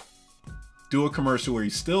 do a commercial where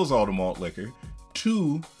he steals all the malt liquor.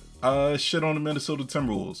 2, shit on the Minnesota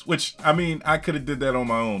Timberwolves. Which, I mean, I could have did that on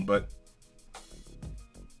my own, but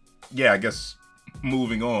yeah, I guess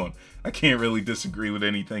moving on. I can't really disagree with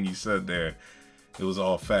anything he said there. It was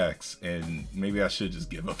all facts, and maybe I should just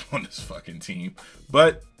give up on this fucking team.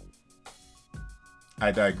 But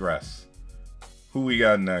I digress. Who we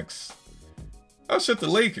got next? Oh shit, the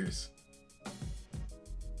Lakers.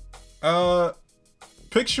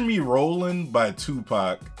 Picture Me Rollin' by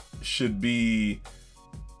Tupac should be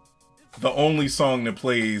the only song that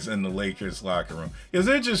plays in the Lakers locker room. Because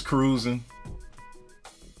they're just cruising.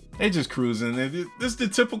 They're just cruising. This is the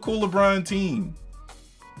typical LeBron team.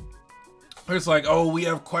 It's like, oh, we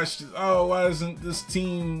have questions. Oh, why isn't this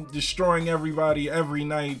team destroying everybody every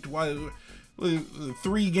night? Why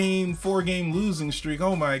 3-game, 4-game losing streak?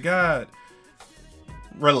 Oh my God.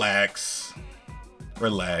 Relax.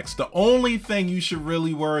 The only thing you should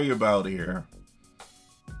really worry about here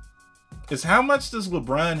is how much does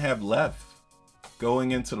LeBron have left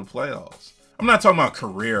going into the playoffs? I'm not talking about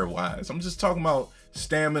career-wise. I'm just talking about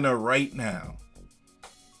stamina right now.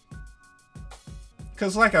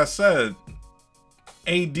 Because like I said,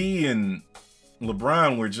 AD and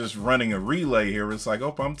LeBron were just running a relay here. It's like,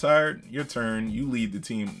 oh, I'm tired. Your turn. You lead the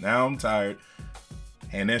team. Now I'm tired.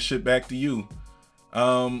 Hand that shit back to you.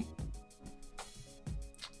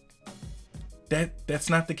 That's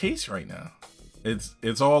not the case right now.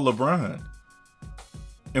 It's all LeBron.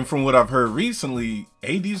 And from what I've heard recently,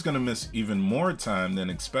 AD's going to miss even more time than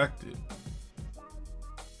expected.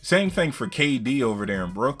 Same thing for KD over there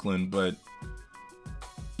in Brooklyn, but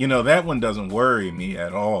you know, that one doesn't worry me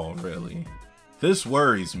at all, really. This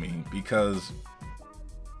worries me because,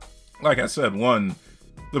 like I said, one,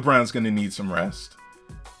 LeBron's going to need some rest.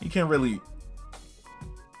 He can't really,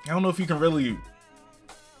 I don't know if you can really,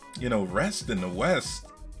 you know, rest in the West.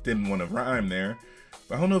 Didn't want to rhyme there.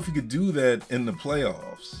 But I don't know if you could do that in the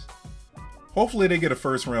playoffs. Hopefully they get a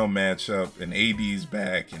first round matchup and AD's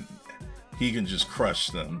back and he can just crush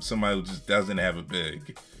them. Somebody who just doesn't have a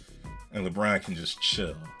big. And LeBron can just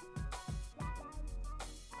chill.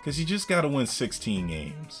 Because you just got to win 16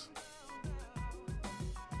 games.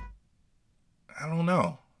 I don't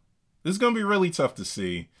know. This is going to be really tough to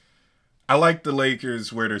see. I like the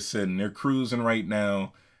Lakers where they're sitting. They're cruising right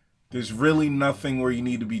now. There's really nothing where you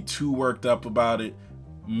need to be too worked up about it.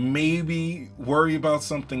 Maybe worry about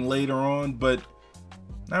something later on, but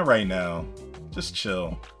not right now. Just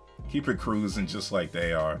chill. Keep it cruising just like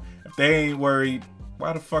they are. If they ain't worried,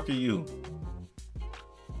 why the fuck are you?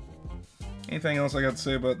 Anything else I got to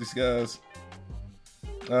say about these guys?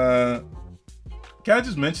 Can I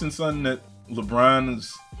just mention something that LeBron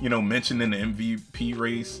is, you know, mentioned in the MVP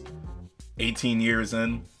race 18 years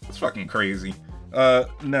in? It's fucking crazy.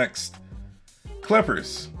 Next.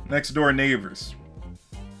 Clippers. Next door neighbors.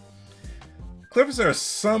 Clippers are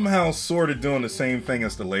somehow sort of doing the same thing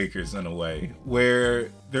as the Lakers in a way, where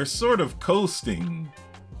they're sort of coasting.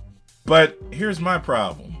 But here's my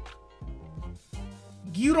problem.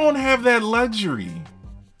 You don't have that luxury.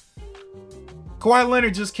 Kawhi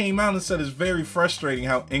Leonard just came out and said it's very frustrating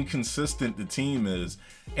how inconsistent the team is.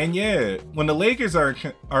 And yeah, when the Lakers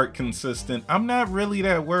aren't consistent, I'm not really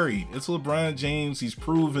that worried. It's LeBron James. He's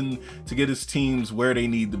proven to get his teams where they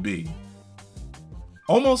need to be.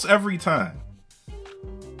 Almost every time.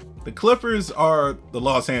 The Clippers are the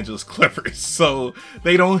Los Angeles Clippers, so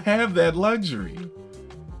they don't have that luxury.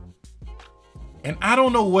 And I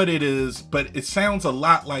don't know what it is, but it sounds a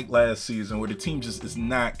lot like last season where the team just is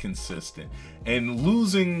not consistent. And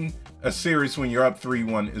losing a series when you're up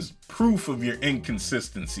 3-1 is proof of your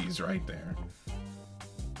inconsistencies right there.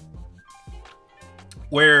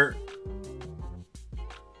 Where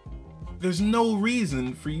there's no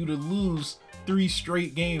reason for you to lose 3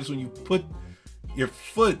 straight games when you put your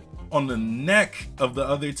foot on the neck of the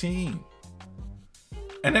other team.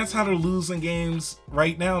 And that's how they're losing games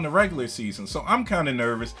right now in the regular season. So I'm kind of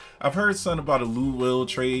nervous. I've heard something about a Lou Will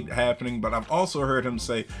trade happening, but I've also heard him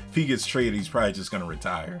say if he gets traded, he's probably just going to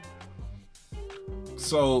retire.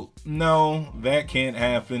 So, no, that can't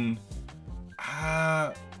happen.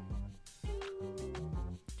 I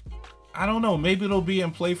don't know. Maybe it'll be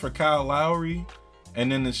in play for Kyle Lowry,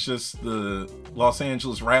 and then it's just the Los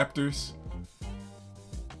Angeles Raptors.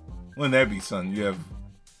 Wouldn't that be something? You have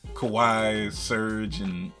Kawhi, Serge,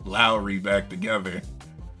 and Lowry back together.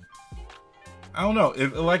 I don't know.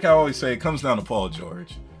 Like I always say, it comes down to Paul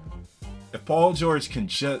George. If Paul George can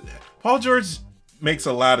Paul George makes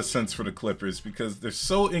a lot of sense for the Clippers because they're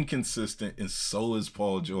so inconsistent, and so is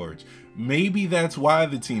Paul George. Maybe that's why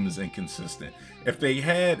the team is inconsistent. If they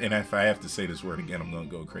had, and if I have to say this word again, I'm going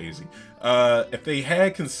to go crazy. If they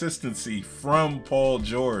had consistency from Paul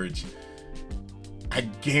George, I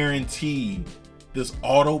guarantee this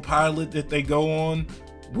autopilot that they go on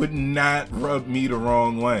would not rub me the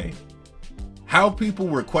wrong way. How people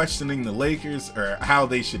were questioning the Lakers, or how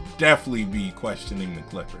they should definitely be questioning the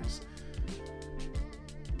Clippers.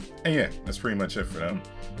 And yeah, that's pretty much it for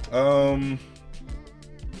them.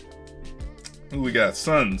 Who we got?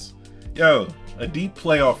 Suns. Yo, a deep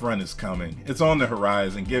playoff run is coming. It's on the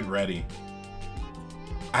horizon. Get ready.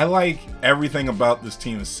 I like everything about this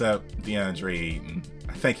team except DeAndre Ayton.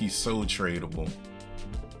 I think he's so tradable.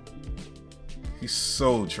 He's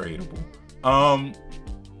so tradable.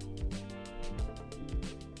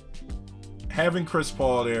 Having Chris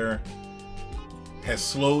Paul there has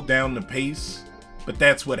slowed down the pace, but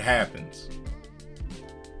that's what happens.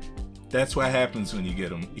 That's what happens when you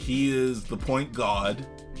get him. He is the point guard.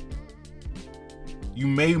 You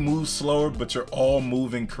may move slower, but you're all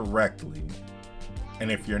moving correctly.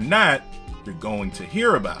 And if you're not, you're going to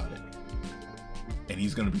hear about it. And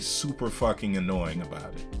he's going to be super fucking annoying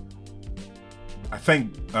about it. I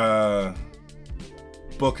think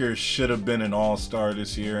Booker should have been an all-star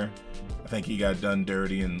this year. I think he got done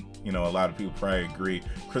dirty, and a lot of people probably agree.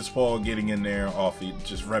 Chris Paul getting in there off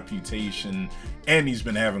just reputation, and he's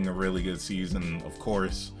been having a really good season, of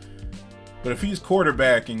course. But if he's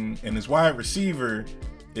quarterbacking and his wide receiver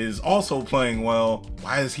is also playing well,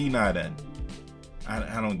 why is he not in?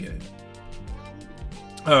 I don't get it.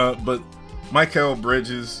 But Michael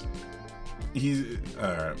Bridges,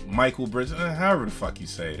 Michael Bridges, however the fuck you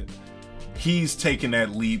say it, he's taking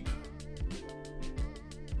that leap.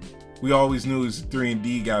 We always knew he was a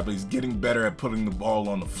 3-and-D guy, but he's getting better at putting the ball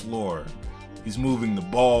on the floor. He's moving the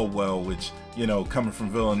ball well, which, coming from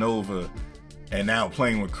Villanova and now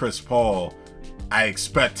playing with Chris Paul, I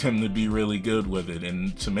expect him to be really good with it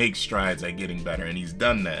and to make strides at getting better, and he's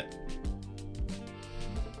done that.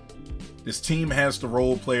 This team has the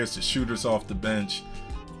role players, the shooters off the bench.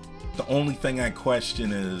 The only thing I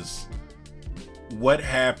question is what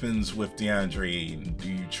happens with DeAndre Ayton?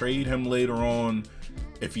 Do you trade him later on?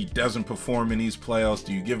 If he doesn't perform in these playoffs,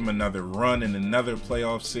 do you give him another run in another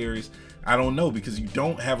playoff series? I don't know, because you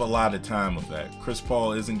don't have a lot of time with that. Chris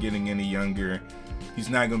Paul isn't getting any younger.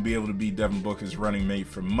 He's not going to be able to be Devin Booker's running mate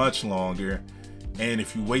for much longer. And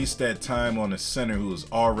if you waste that time on a center who has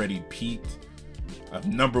already peaked, a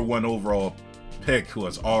number 1 overall pick who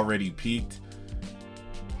has already peaked,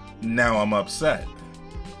 now I'm upset.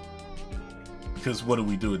 Because what do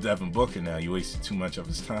we do with Devin Booker now? You wasted too much of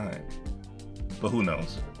his time. But who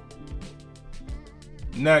knows?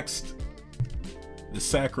 Next, the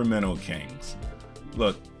Sacramento Kings.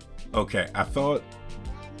 Look, okay, I thought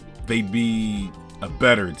they'd be a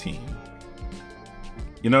better team.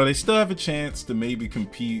 They still have a chance to maybe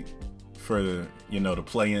compete for, the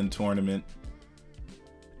play-in tournament.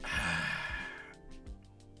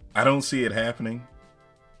 I don't see it happening.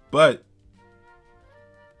 But,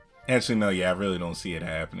 actually, no, I really don't see it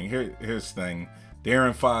happening. Here's the thing.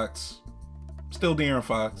 De'Aaron Fox, still De'Aaron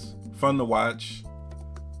Fox, fun to watch.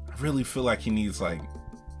 I really feel like he needs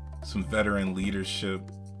some veteran leadership.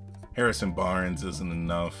 Harrison Barnes isn't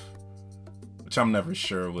enough, which I'm never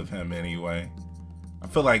sure with him anyway. I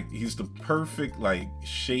feel like he's the perfect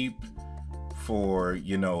shape for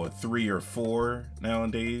a 3 or 4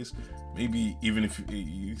 nowadays. Maybe even if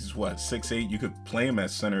he's 6'8", you could play him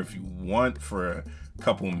at center if you want for a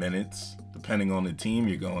couple minutes, depending on the team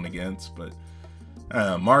you're going against. But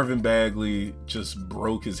Marvin Bagley just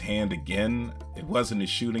broke his hand again. It wasn't a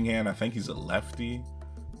shooting hand. I think he's a lefty.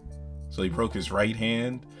 So he broke his right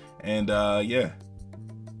hand. And yeah.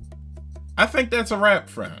 I think that's a wrap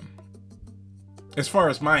for him. As far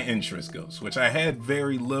as my interest goes, which I had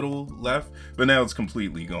very little left, but now it's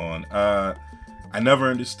completely gone. I never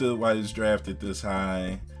understood why he was drafted this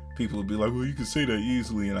high. People would be like, well, you can say that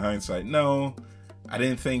easily in hindsight. No, I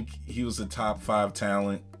didn't think he was a top 5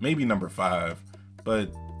 talent. Maybe number 5.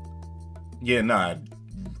 But yeah, I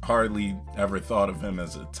hardly ever thought of him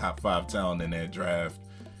as a top 5 talent in that draft.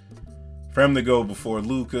 For him to go before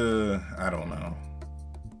Luka, I don't know.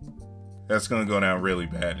 That's going to go down really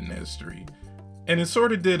bad in history. And it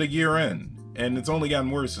sort of did a year in. And it's only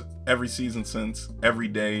gotten worse every season since. Every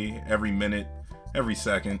day, every minute, every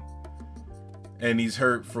second. And he's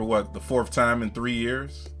hurt for the 4th time in 3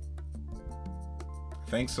 years? I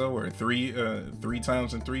think so, or three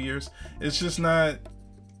times in 3 years. It's just not.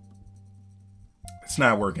 It's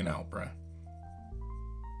not working out, bruh.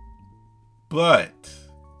 But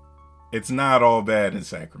it's not all bad in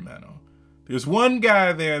Sacramento. There's one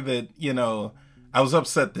guy there that, I was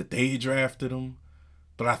upset that they drafted him,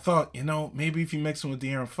 but I thought, maybe if you mix him with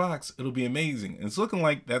De'Aaron Fox, it'll be amazing. And it's looking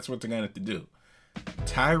like that's what they're going to have to do.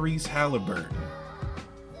 Tyrese Halliburton.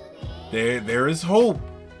 There is hope.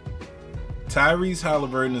 Tyrese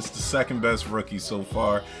Halliburton is the second best rookie so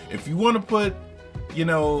far. If you want to put,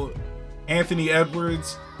 Anthony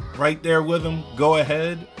Edwards right there with him, go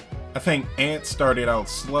ahead. I think Ant started out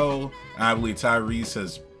slow. I believe Tyrese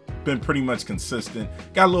has been pretty much consistent.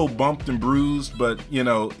 Got a little bumped and bruised, but,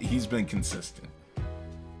 he's been consistent.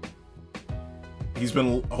 He's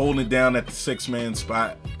been holding it down at the 6-man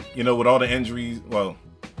spot, with all the injuries. Well,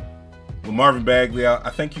 with Marvin Bagley out,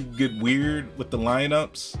 I think you get weird with the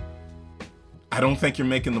lineups. I don't think you're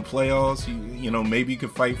making the playoffs. Maybe you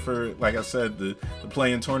could fight for, like I said, the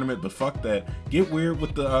play-in tournament, but fuck that. Get weird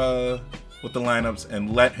with the lineups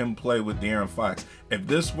and let him play with De'Aaron Fox. If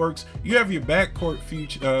this works, you have your backcourt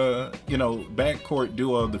future, backcourt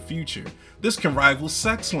duo of the future. This can rival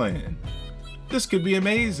Sexland. This could be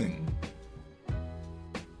amazing.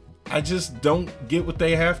 I just don't get what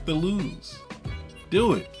they have to lose.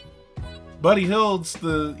 Do it. Buddy Hield's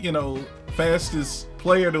the, fastest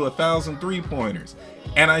player to 1,000 3-pointers.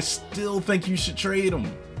 And I still think you should trade him.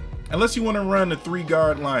 Unless you want to run a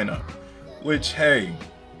 3-guard lineup. Which, hey,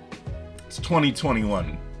 it's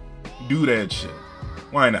 2021. Do that shit.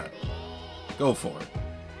 Why not? Go for it.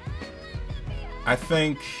 I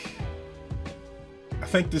think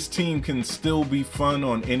this team can still be fun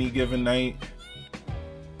on any given night.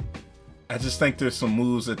 I just think there's some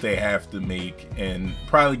moves that they have to make, and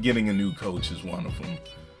probably getting a new coach is one of them.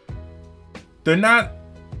 They're not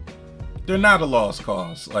a lost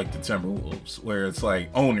cause like the Timberwolves, where it's like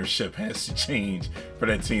ownership has to change for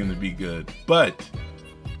that team to be good. But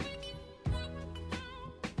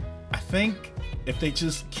I think if they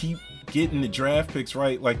just keep getting the draft picks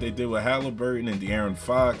right, like they did with Halliburton and De'Aaron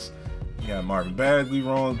Fox, you got Marvin Bagley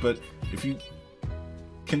wrong, but if you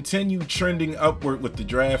continue trending upward with the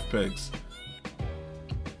draft picks,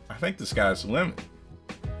 I think the sky's the limit.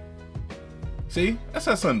 See, that's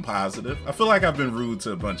something positive. I feel like I've been rude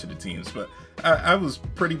to a bunch of the teams, but I was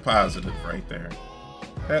pretty positive right there.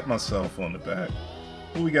 Pat myself on the back.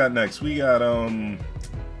 Who we got next? We got, oh,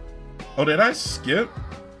 did I skip?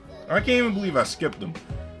 I can't even believe I skipped them.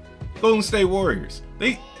 Golden State Warriors.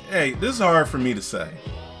 Hey, this is hard for me to say.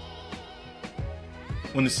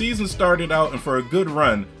 When the season started out and for a good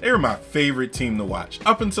run, they were my favorite team to watch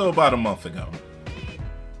up until about a month ago.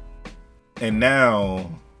 And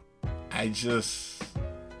now, it's just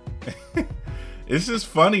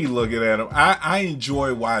funny looking at them. I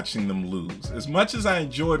enjoy watching them lose. As much as I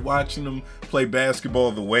enjoyed watching them play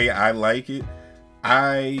basketball the way I like it,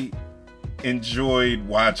 I enjoyed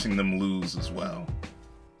watching them lose as well.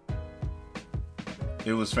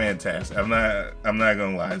 It was fantastic. I'm not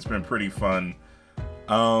gonna lie. It's been pretty fun.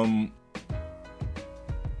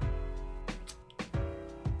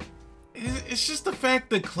 It's just the fact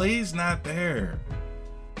that Klay's not there.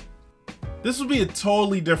 This would be a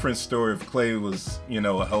totally different story if Klay was,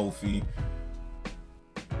 healthy.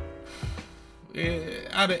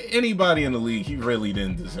 Out of anybody in the league, he really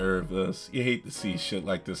didn't deserve this. You hate to see shit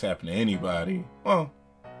like this happen to anybody. Well,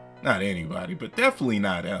 not anybody, but definitely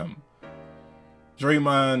not him.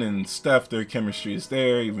 Draymond and Steph, their chemistry is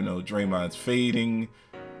there, even though Draymond's fading.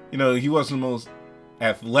 He wasn't the most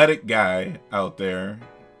athletic guy out there,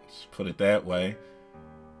 let's put it that way.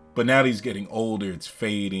 But now that he's getting older, it's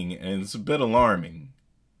fading, and it's a bit alarming.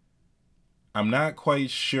 I'm not quite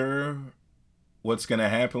sure what's going to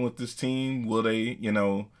happen with this team. Will they,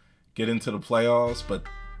 get into the playoffs? But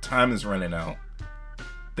time is running out.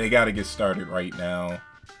 They got to get started right now.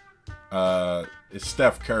 It's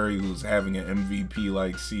Steph Curry who's having an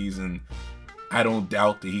MVP-like season. I don't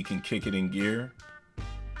doubt that he can kick it in gear.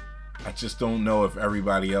 I just don't know if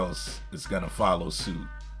everybody else is going to follow suit.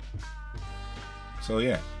 So,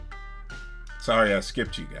 yeah. Sorry I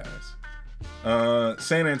skipped you guys.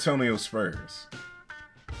 San Antonio Spurs.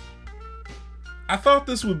 I thought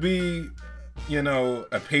this would be,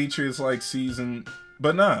 a Patriots-like season.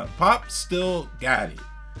 But nah, Pop still got it.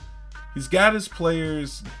 He's got his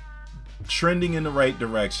players trending in the right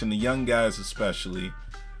direction, the young guys especially.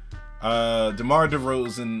 DeMar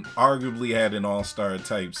DeRozan arguably had an all-star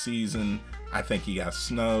type season. I think he got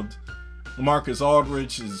snubbed. LaMarcus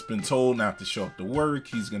Aldridge has been told not to show up to work.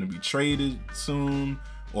 He's going to be traded soon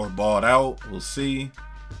or bought out. We'll see.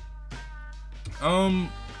 I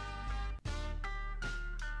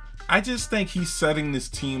just think he's setting this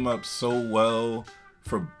team up so well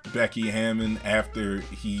for Becky Hammon after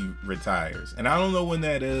he retires. And I don't know when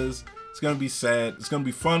that is. It's going to be sad. It's going to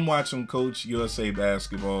be fun watching coach USA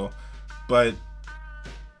basketball. But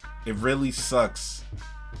it really sucks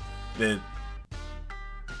that,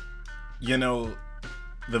 you know,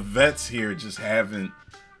 the vets here just haven't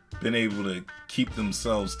been able to keep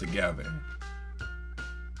themselves together.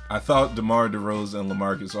 I thought DeMar DeRozan and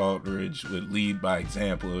LaMarcus Aldridge would lead by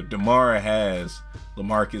example. DeMar has,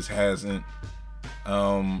 LaMarcus hasn't.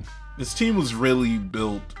 This team was really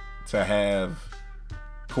built to have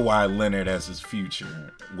Kawhi Leonard as his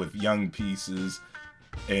future with young pieces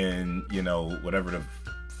and, you know, whatever the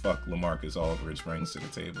fuck LaMarcus Aldridge brings to the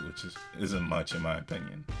table, which isn't much in my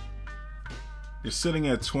opinion. They're sitting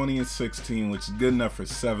at 20-16, which is good enough for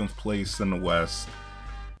 7th place in the West.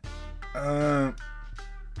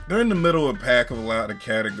 They're in the middle of the pack of a lot of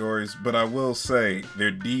categories, but I will say their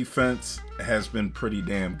defense has been pretty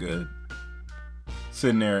damn good.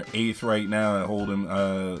 Sitting there 8th right now and holding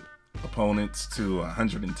opponents to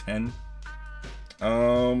 110.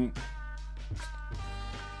 Can't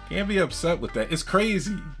be upset with that. It's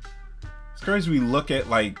crazy. It's crazy we look at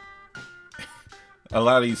like a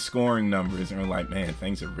lot of these scoring numbers and we're like, man,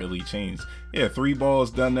 things have really changed. Yeah, 3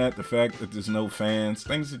 balls done that. The fact that there's no fans,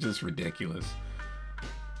 things are just ridiculous.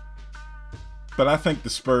 But I think the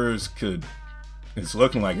Spurs could, it's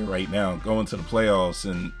looking like it right now, go into the playoffs,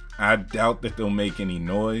 and I doubt that they'll make any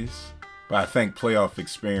noise. But I think playoff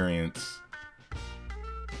experience,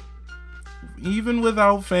 even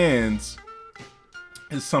without fans,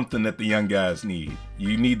 is something that the young guys need.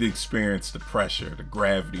 You need to experience the pressure, the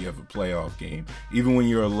gravity of a playoff game. Even when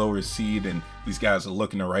you're a lower seed and these guys are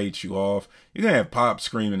looking to write you off, you're going to have Pop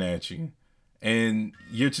screaming at you. And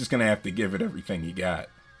you're just going to have to give it everything you got.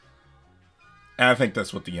 And I think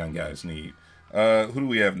that's what the young guys need. Who do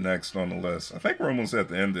we have next on the list? I think we're almost at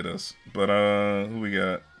the end of this. But who we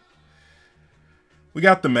got? We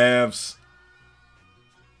got the Mavs.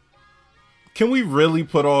 Can we really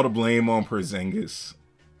put all the blame on Porzingis?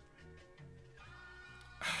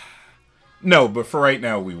 No, but for right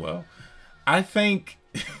now we will. I think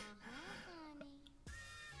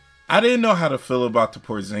I didn't know how to feel about the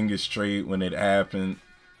Porzingis trade when it happened.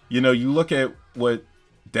 You know, you look at what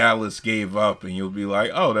Dallas gave up and you'll be like,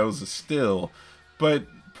 oh, that was a steal. But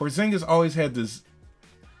Porzingis always had this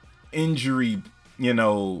injury, you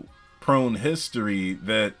know, prone history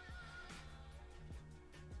that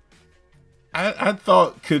I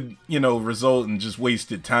thought could, you know, result in just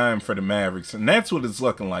wasted time for the Mavericks. And that's what it's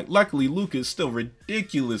looking like. Luckily, Luka is still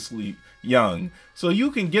ridiculously young. So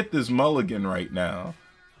you can get this mulligan right now.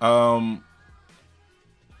 I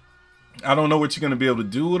don't know what you're going to be able to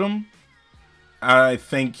do with him. I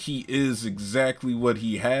think he is exactly what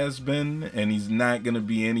he has been. And he's not going to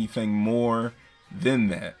be anything more than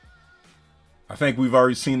that. I think we've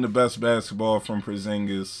already seen the best basketball from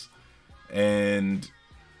Porzingis. And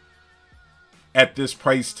at this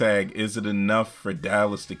price tag, is it enough for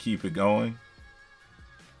Dallas to keep it going?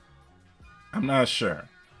 I'm not sure.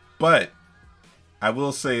 But I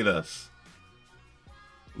will say this.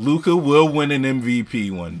 Luka will win an MVP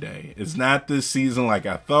one day. It's not this season like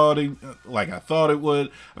I thought it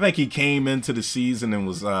would. I think he came into the season and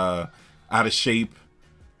was out of shape.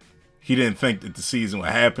 He didn't think that the season would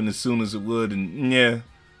happen as soon as it would. And yeah,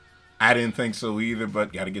 I didn't think so either,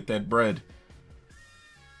 but got to get that bread.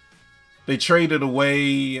 They traded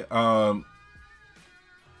away, I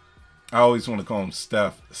always want to call him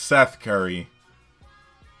Seth Curry.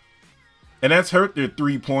 And that's hurt their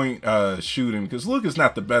three-point shooting because Luka's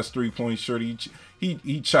not the best three-point shooter.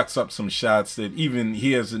 He chucks up some shots that even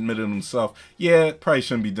he has admitted himself, yeah, probably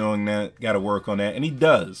shouldn't be doing that. Got to work on that. And he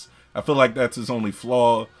does. I feel like that's his only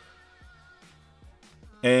flaw.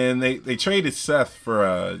 And they traded Seth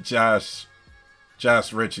for Josh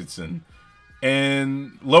Richardson.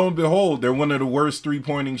 And lo and behold, they're one of the worst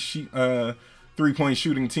three-point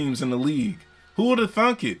shooting teams in the league. Who would have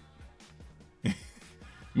thunk it?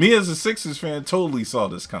 Me as a Sixers fan totally saw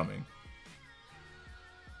this coming.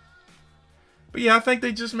 But yeah, I think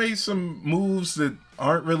they just made some moves that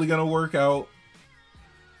aren't really going to work out.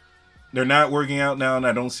 They're not working out now, and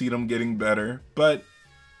I don't see them getting better. But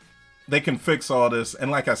they can fix all this.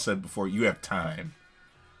 And like I said before, you have time.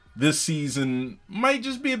 This season might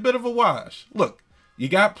just be a bit of a wash. Look, you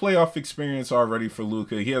got playoff experience already for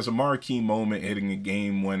Luka. He has a marquee moment hitting a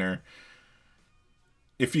game winner.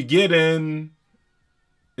 If you get in,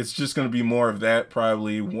 it's just going to be more of that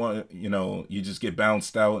probably. You just get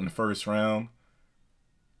bounced out in the first round.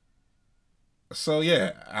 So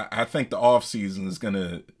yeah, I think the offseason is going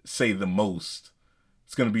to say the most.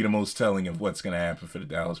 It's going to be the most telling of what's going to happen for the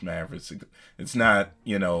Dallas Mavericks. It's not,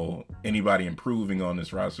 anybody improving on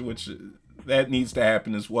this roster, which that needs to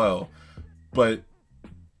happen as well. But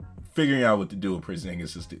figuring out what to do with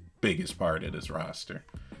Porzingis is the biggest part of this roster.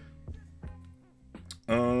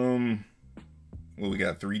 Well, we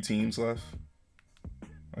got 3 teams left.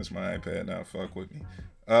 Where's my iPad now? Fuck with me.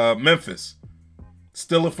 Memphis.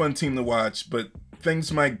 Still a fun team to watch, but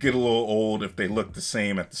things might get a little old if they look the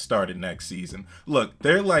same at the start of next season. Look,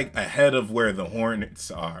 they're like ahead of where the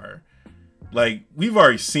Hornets are. Like, we've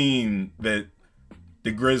already seen that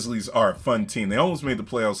the Grizzlies are a fun team. They almost made the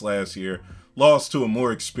playoffs last year. Lost to a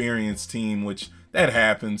more experienced team, which that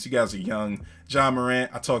happens. You guys are young. Ja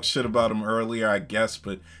Morant, I talked shit about him earlier, I guess,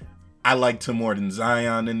 but I liked him more than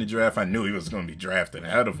Zion in the draft. I knew he was going to be drafted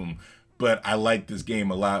ahead of him, but I like this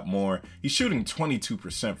game a lot more. He's shooting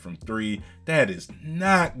 22% from 3. That is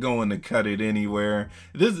not going to cut it anywhere.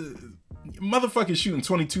 This motherfucker shooting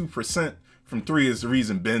 22% from 3 is the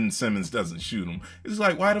reason Ben Simmons doesn't shoot him. It's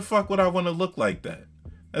like, why the fuck would I want to look like that?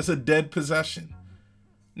 That's a dead possession.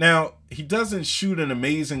 Now, he doesn't shoot an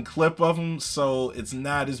amazing clip of them, so it's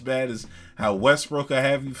not as bad as how Westbrook will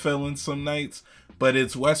have you feeling some nights, but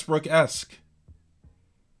it's Westbrook-esque.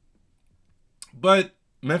 But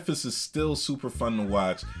Memphis is still super fun to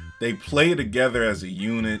watch. They play together as a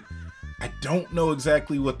unit. I don't know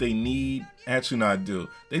exactly what they need. Actually, no, I do.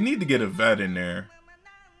 They need to get a vet in there.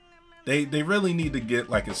 They really need to get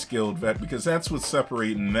like a skilled vet, because that's what's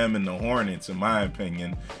separating them and the Hornets, in my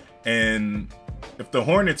opinion. And if the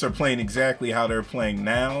Hornets are playing exactly how they're playing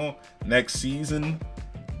now, next season,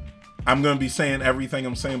 I'm going to be saying everything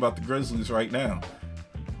I'm saying about the Grizzlies right now.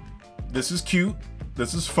 This is cute.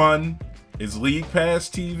 This is fun. It's League Pass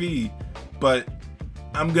TV. But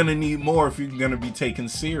I'm going to need more if you're going to be taken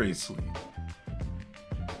seriously.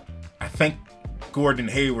 I think Gordon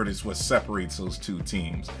Hayward is what separates those two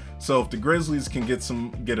teams. So if the Grizzlies can get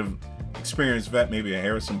an experienced vet, maybe a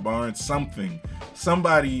Harrison Barnes,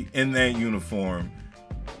 somebody in that uniform,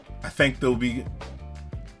 I think they'll be,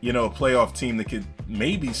 a playoff team that could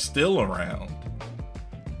maybe still around.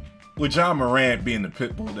 With Ja Morant being the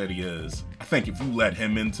pit bull that he is, I think if you let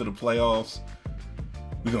him into the playoffs,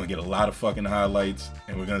 we're going to get a lot of fucking highlights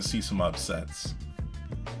and we're going to see some upsets.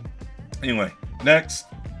 Anyway, next,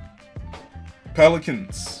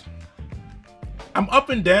 Pelicans. I'm up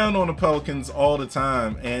and down on the Pelicans all the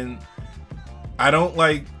time, and I don't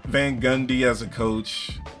like Van Gundy as a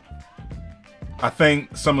coach. I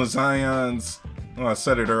think some of Zion's, I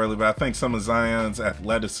said it earlier, but I think some of Zion's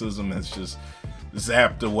athleticism has just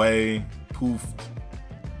zapped away, poofed.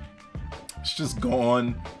 It's just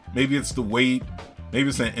gone. Maybe it's the weight. Maybe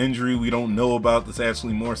it's an injury we don't know about that's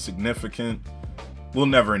actually more significant. We'll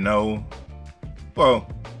never know.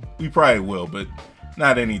 Well, we probably will, but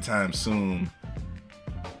not anytime soon.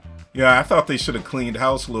 Yeah, I thought they should have cleaned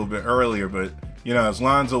house a little bit earlier, but, as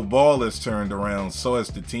Lonzo Ball has turned around, so has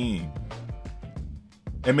the team.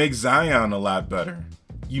 It makes Zion a lot better.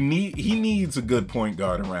 He needs a good point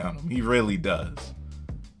guard around him. He really does.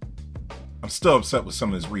 I'm still upset with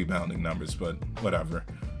some of his rebounding numbers, but whatever.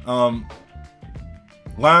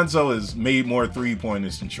 Lonzo has made more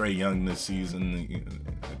three-pointers than Trae Young this season.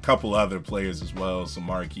 A couple other players as well, some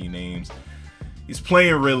marquee names. He's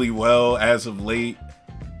playing really well as of late.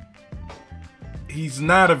 He's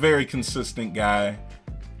not a very consistent guy.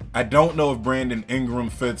 I don't know if Brandon Ingram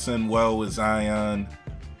fits in well with Zion.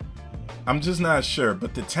 I'm just not sure,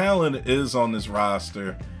 but the talent is on this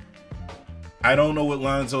roster. I don't know what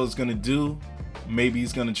Lonzo is going to do. Maybe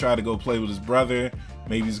he's going to try to go play with his brother.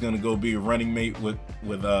 Maybe he's going to go be a running mate with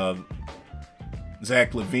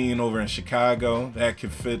Zach LaVine over in Chicago. That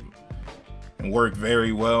could fit and work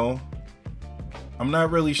very well. I'm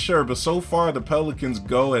not really sure, but so far the Pelicans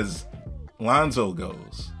go as Lonzo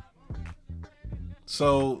goes.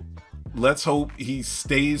 So let's hope he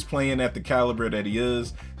stays playing at the caliber that he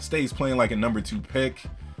is, stays playing like a number 2 pick,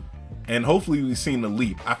 and hopefully we've seen the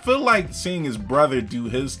leap. I feel like seeing his brother do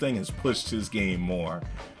his thing has pushed his game more,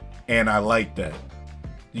 and I like that.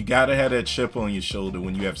 You gotta have that chip on your shoulder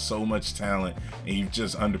when you have so much talent and you've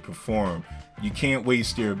just underperformed. You can't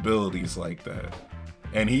waste your abilities like that.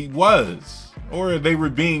 And he was. Or they were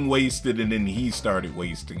being wasted and then he started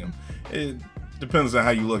wasting them. It depends on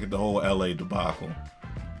how you look at the whole LA debacle.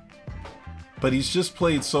 But he's just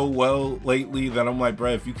played so well lately that I'm like,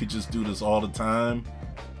 bro, if you could just do this all the time.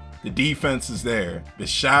 The defense is there. The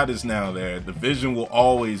shot is now there. The vision will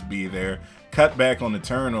always be there. Cut back on the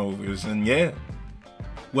turnovers. And yeah,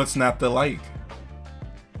 what's not to like?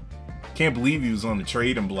 Can't believe he was on the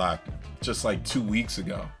trading block just like 2 weeks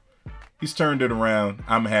ago. He's turned it around.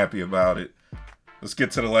 I'm happy about it. Let's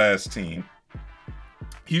get to the last team.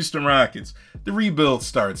 Houston Rockets. The rebuild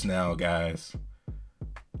starts now, guys.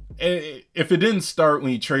 if it didn't start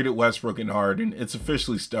when you traded Westbrook and Harden, it's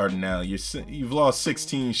officially starting now. You've lost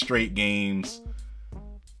 16 straight games.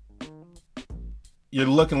 You're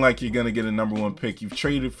looking like you're going to get a number 1 pick. You've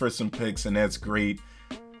traded for some picks, and that's great.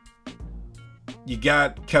 You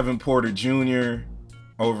got Kevin Porter Jr.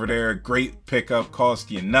 over there. Great pickup. Cost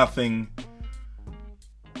you nothing.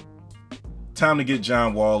 Time to get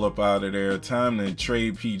John Wall up out of there. Time to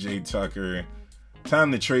trade PJ Tucker.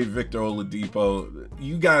 Time to trade Victor Oladipo.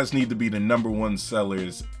 You guys need to be the number 1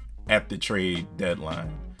 sellers at the trade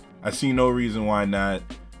deadline. I see no reason why not.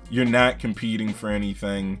 You're not competing for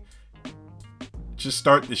anything. Just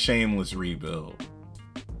start the shameless rebuild.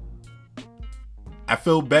 I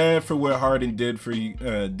feel bad for what Harden did for you,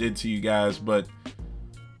 did to you guys, but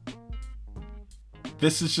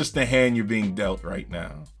this is just the hand you're being dealt right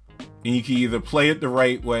now. And you can either play it the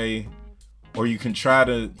right way, or you can try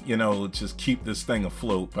to, just keep this thing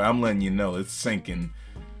afloat. But I'm letting you know, it's sinking.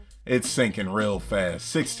 It's sinking real fast.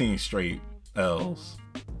 16 straight L's.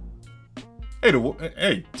 Hey,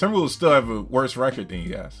 Timberwolves still have a worse record than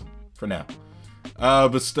you guys for now.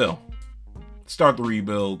 But still, start the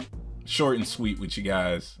rebuild. Short and sweet with you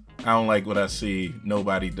guys. I don't like what I see.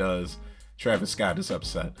 Nobody does. Travis Scott is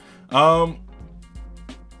upset.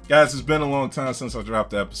 Guys, it's been a long time since I dropped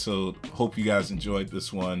the episode. Hope you guys enjoyed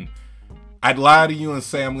this one. I'd lie to you and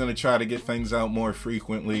say I'm going to try to get things out more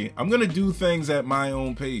frequently. I'm going to do things at my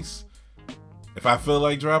own pace. If I feel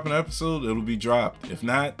like dropping an episode, it'll be dropped. If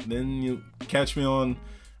not, then you catch me on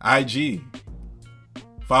IG.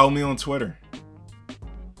 Follow me on Twitter.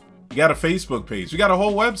 We got a Facebook page. We got a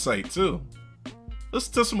whole website too.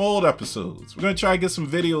 Listen to some old episodes. We're going to try to get some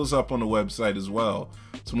videos up on the website as well.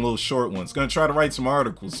 Some little short ones. Going to try to write some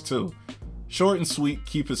articles too. Short and sweet.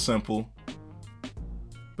 Keep it simple.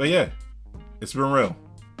 But yeah, it's been real.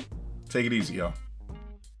 Take it easy, y'all.